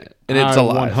parasite and it's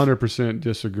alive. I 100%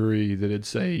 disagree that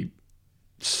it's a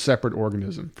separate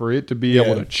organism. For it to be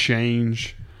able to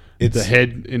change the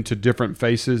head into different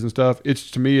faces and stuff,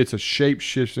 to me it's a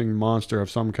shape-shifting monster of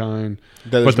some kind.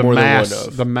 But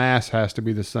the mass has to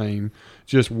be the same.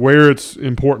 Just where its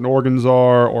important organs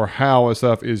are or how and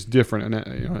stuff is different.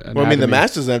 Well, I mean, the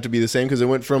mass doesn't have to be the same because it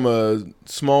went from a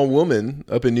small woman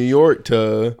up in New York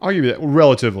to... I'll give you that.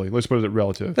 Relatively. Let's put it at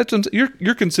relative.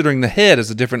 You're considering the head as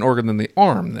a different organ than the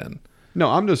arm then. No,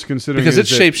 I'm just considering... Because it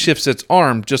shape-shifts its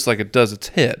arm just like it does its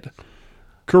head.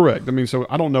 Correct. I mean, so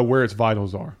I don't know where its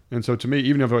vitals are. And so to me,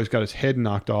 even if it's got its head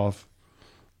knocked off,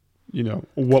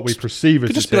 what we perceive as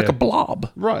it could just be like a blob.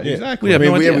 Right, exactly. We have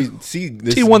no idea. We see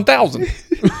this T1000.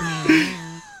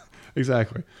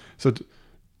 Exactly. So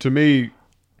to me,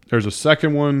 there's a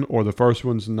second one or the first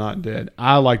one's not dead.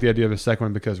 I like the idea of a second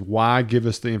one because why give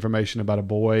us the information about a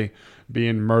boy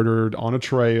being murdered on a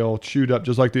trail, chewed up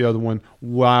just like the other one,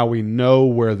 while we know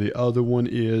where the other one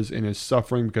is and is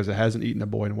suffering because it hasn't eaten a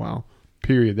boy in a while.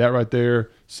 Period. That right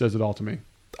there says it all to me.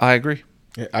 I agree.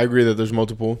 Yeah, I agree that there's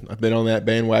multiple. I've been on that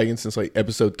bandwagon since like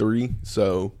episode 3.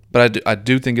 So, but I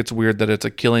do think it's weird that it's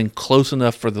a killing close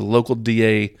enough for the local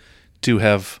DA to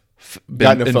have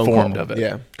been informed of it.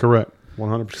 Yeah, correct.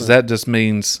 100%. Because that just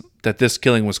means that this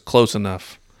killing was close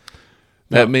enough.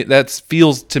 That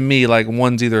feels to me like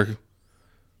one's either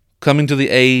coming to the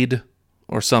aid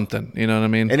or something. You know what I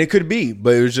mean? And it could be,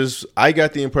 but it was just I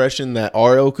got the impression that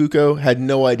R.L. Cuco had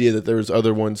no idea that there was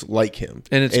other ones like him,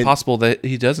 and it's possible that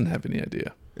he doesn't have any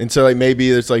idea. And so, like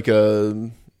maybe there's like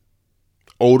a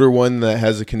older one that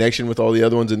has a connection with all the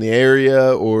other ones in the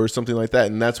area, or something like that,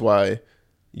 and that's why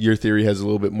your theory has a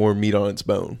little bit more meat on its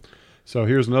bone. So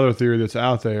here's another theory that's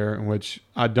out there, which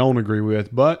I don't agree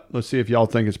with, but let's see if y'all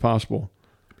think it's possible.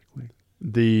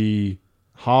 The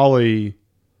Holly,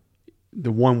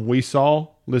 the one we saw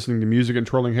listening to music and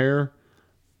twirling hair,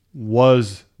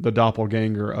 was the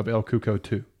doppelganger of El Cuco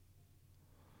 2.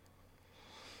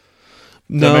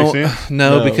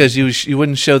 No, because you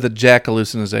wouldn't show the Jack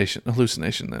hallucination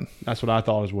then. That's what I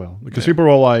thought as well. Because people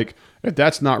were like, if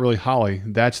that's not really Holly,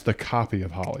 that's the copy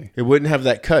of Holly. It wouldn't have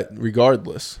that cut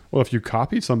regardless. Well, if you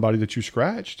copied somebody that you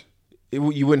scratched,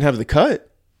 you wouldn't have the cut.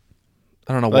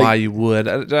 I don't know why you would.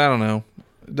 I don't know.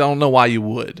 Don't know why you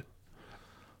would.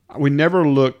 We never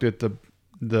looked at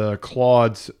the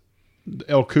Claude's,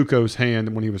 El Cuco's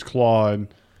hand when he was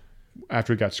clawed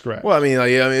after he got scratched. Well, I mean,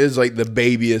 it's like the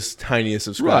babyest, tiniest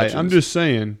of scratches. Right, I'm just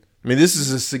saying. I mean, this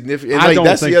is a significant...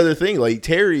 That's the other thing. Like,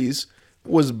 Terry's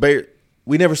was bare...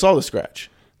 We never saw the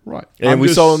scratch. Right. And we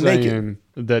saw him naked.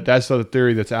 That's the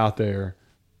theory that's out there.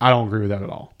 I don't agree with that at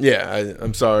all. Yeah,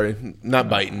 I'm sorry. Not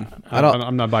biting.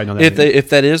 I'm not biting on that. If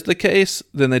that is the case,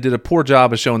 then they did a poor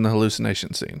job of showing the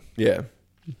hallucination scene. Yeah.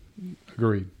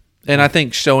 Agreed. And I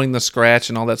think showing the scratch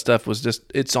and all that stuff was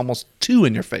it's almost too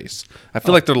in your face. I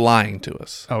feel like they're lying to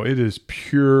us. Oh, it is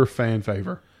pure fan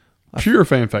favor. Pure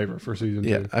fan favor for season 2.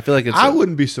 Yeah, I feel like I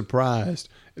wouldn't be surprised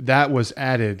that was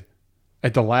added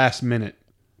at the last minute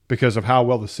because of how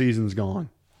well the season's gone.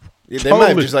 Yeah, they might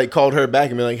have just like called her back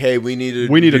and been like, "Hey, we need a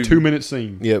 2-minute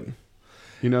scene." Yep.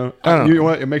 You know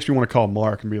what? It makes me want to call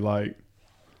Mark and be like,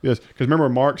 "Yes," because remember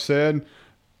Mark said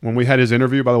when we had his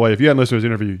interview. By the way, if you hadn't listened to his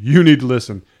interview, you need to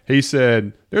listen. He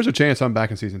said, "There's a chance I'm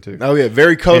back in season 2." Oh yeah,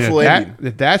 very colorful ending.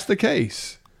 If that's the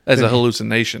case, as a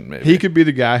hallucination, maybe he could be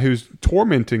the guy who's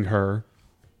tormenting her.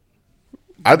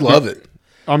 I'd love it.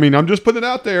 I mean, I'm just putting it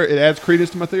out there. It adds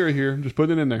credence to my theory here. I'm just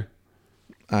putting it in there.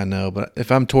 I know, but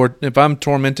if I'm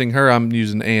tormenting her, I'm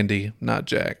using Andy, not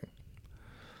Jack.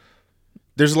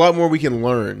 There's a lot more we can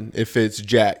learn if it's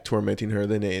Jack tormenting her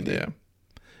than Andy. Yeah.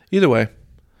 Either way.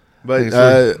 But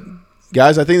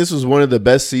guys, I think this was one of the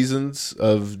best seasons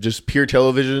of just pure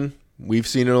television we've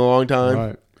seen in a long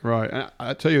time. Right. And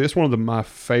I tell you, it's one of my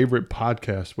favorite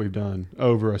podcasts we've done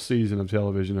over a season of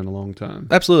television in a long time.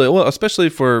 Absolutely. Well, especially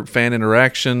for fan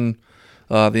interaction,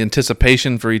 the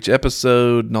anticipation for each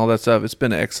episode and all that stuff. It's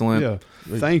been excellent. Yeah.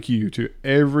 Thank you to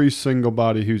every single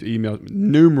body who's emailed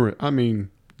numerous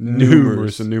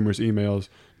emails,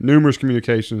 numerous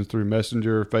communications through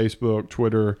Messenger, Facebook,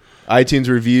 Twitter, iTunes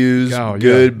reviews,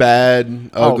 good,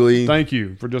 bad, ugly. Thank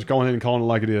you for just going ahead and calling it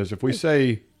like it is. If we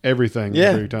say everything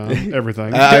every time,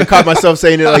 everything. I caught myself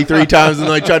saying it like 3 times and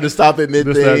I tried to stop it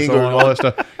mid-thing. All that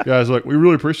stuff. Guys, look, we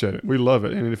really appreciate it. We love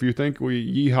it. And if you think we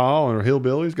yeehaw or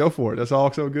hillbillies, go for it. That's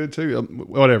also good too.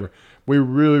 Whatever. We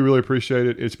really, really appreciate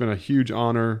it. It's been a huge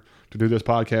honor to do this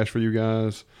podcast for you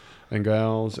guys and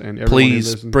gals and everyone.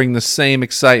 Please bring the same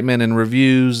excitement and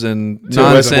reviews and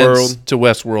nonsense to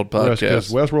Westworld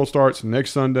podcast. Westworld starts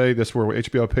next Sunday. That's where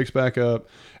HBO picks back up.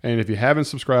 And if you haven't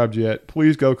subscribed yet,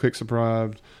 please go click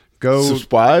subscribe. Go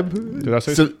subscribe. Did I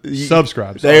say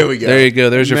subscribe? There we go. There you go.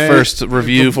 There's your first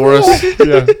review for us.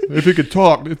 Yeah, if you could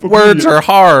talk. Words are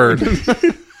hard.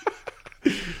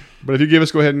 But if you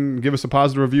go ahead and give us a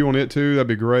positive review on it too, that'd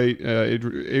be great.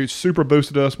 It super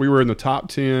boosted us. We were in the top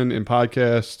 10 in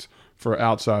podcasts for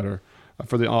Outsider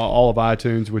for all of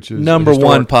iTunes, which is number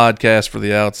one podcast for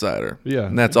The Outsider. Yeah,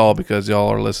 and that's all because y'all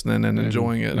are listening and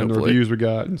enjoying it. And the reviews we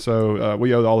got, and so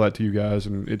we owe all that to you guys,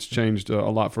 and it's changed a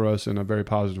lot for us in a very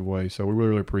positive way. So we really,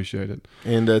 really appreciate it.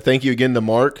 And thank you again to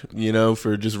Mark,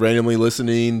 for just randomly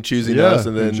listening, choosing us,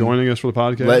 and then joining us for the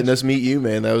podcast, letting us meet you,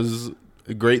 man. That was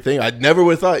a great thing. I never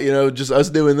would have thought, just us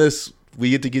doing this,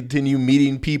 we get to continue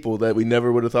meeting people that we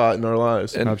never would have thought in our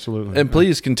lives. Absolutely. And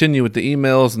please continue with the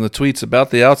emails and the tweets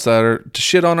about The Outsider to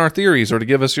shit on our theories or to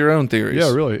give us your own theories.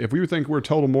 Yeah, really. If we think we're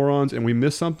total morons and we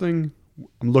miss something,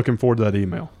 I'm looking forward to that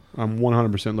email. I'm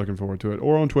 100% looking forward to it.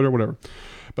 Or on Twitter, whatever.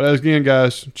 But again,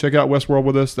 guys, check out Westworld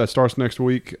with us. That starts next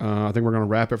week. I think we're going to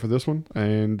wrap it for this one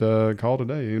and call it a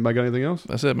day. Anybody got anything else?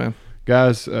 That's it, man.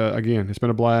 Guys, again, it's been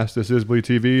a blast. This is Bleed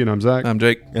TV, and I'm Zach. I'm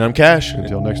Jake. And I'm Cash.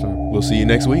 Until next time. We'll see you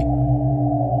next week.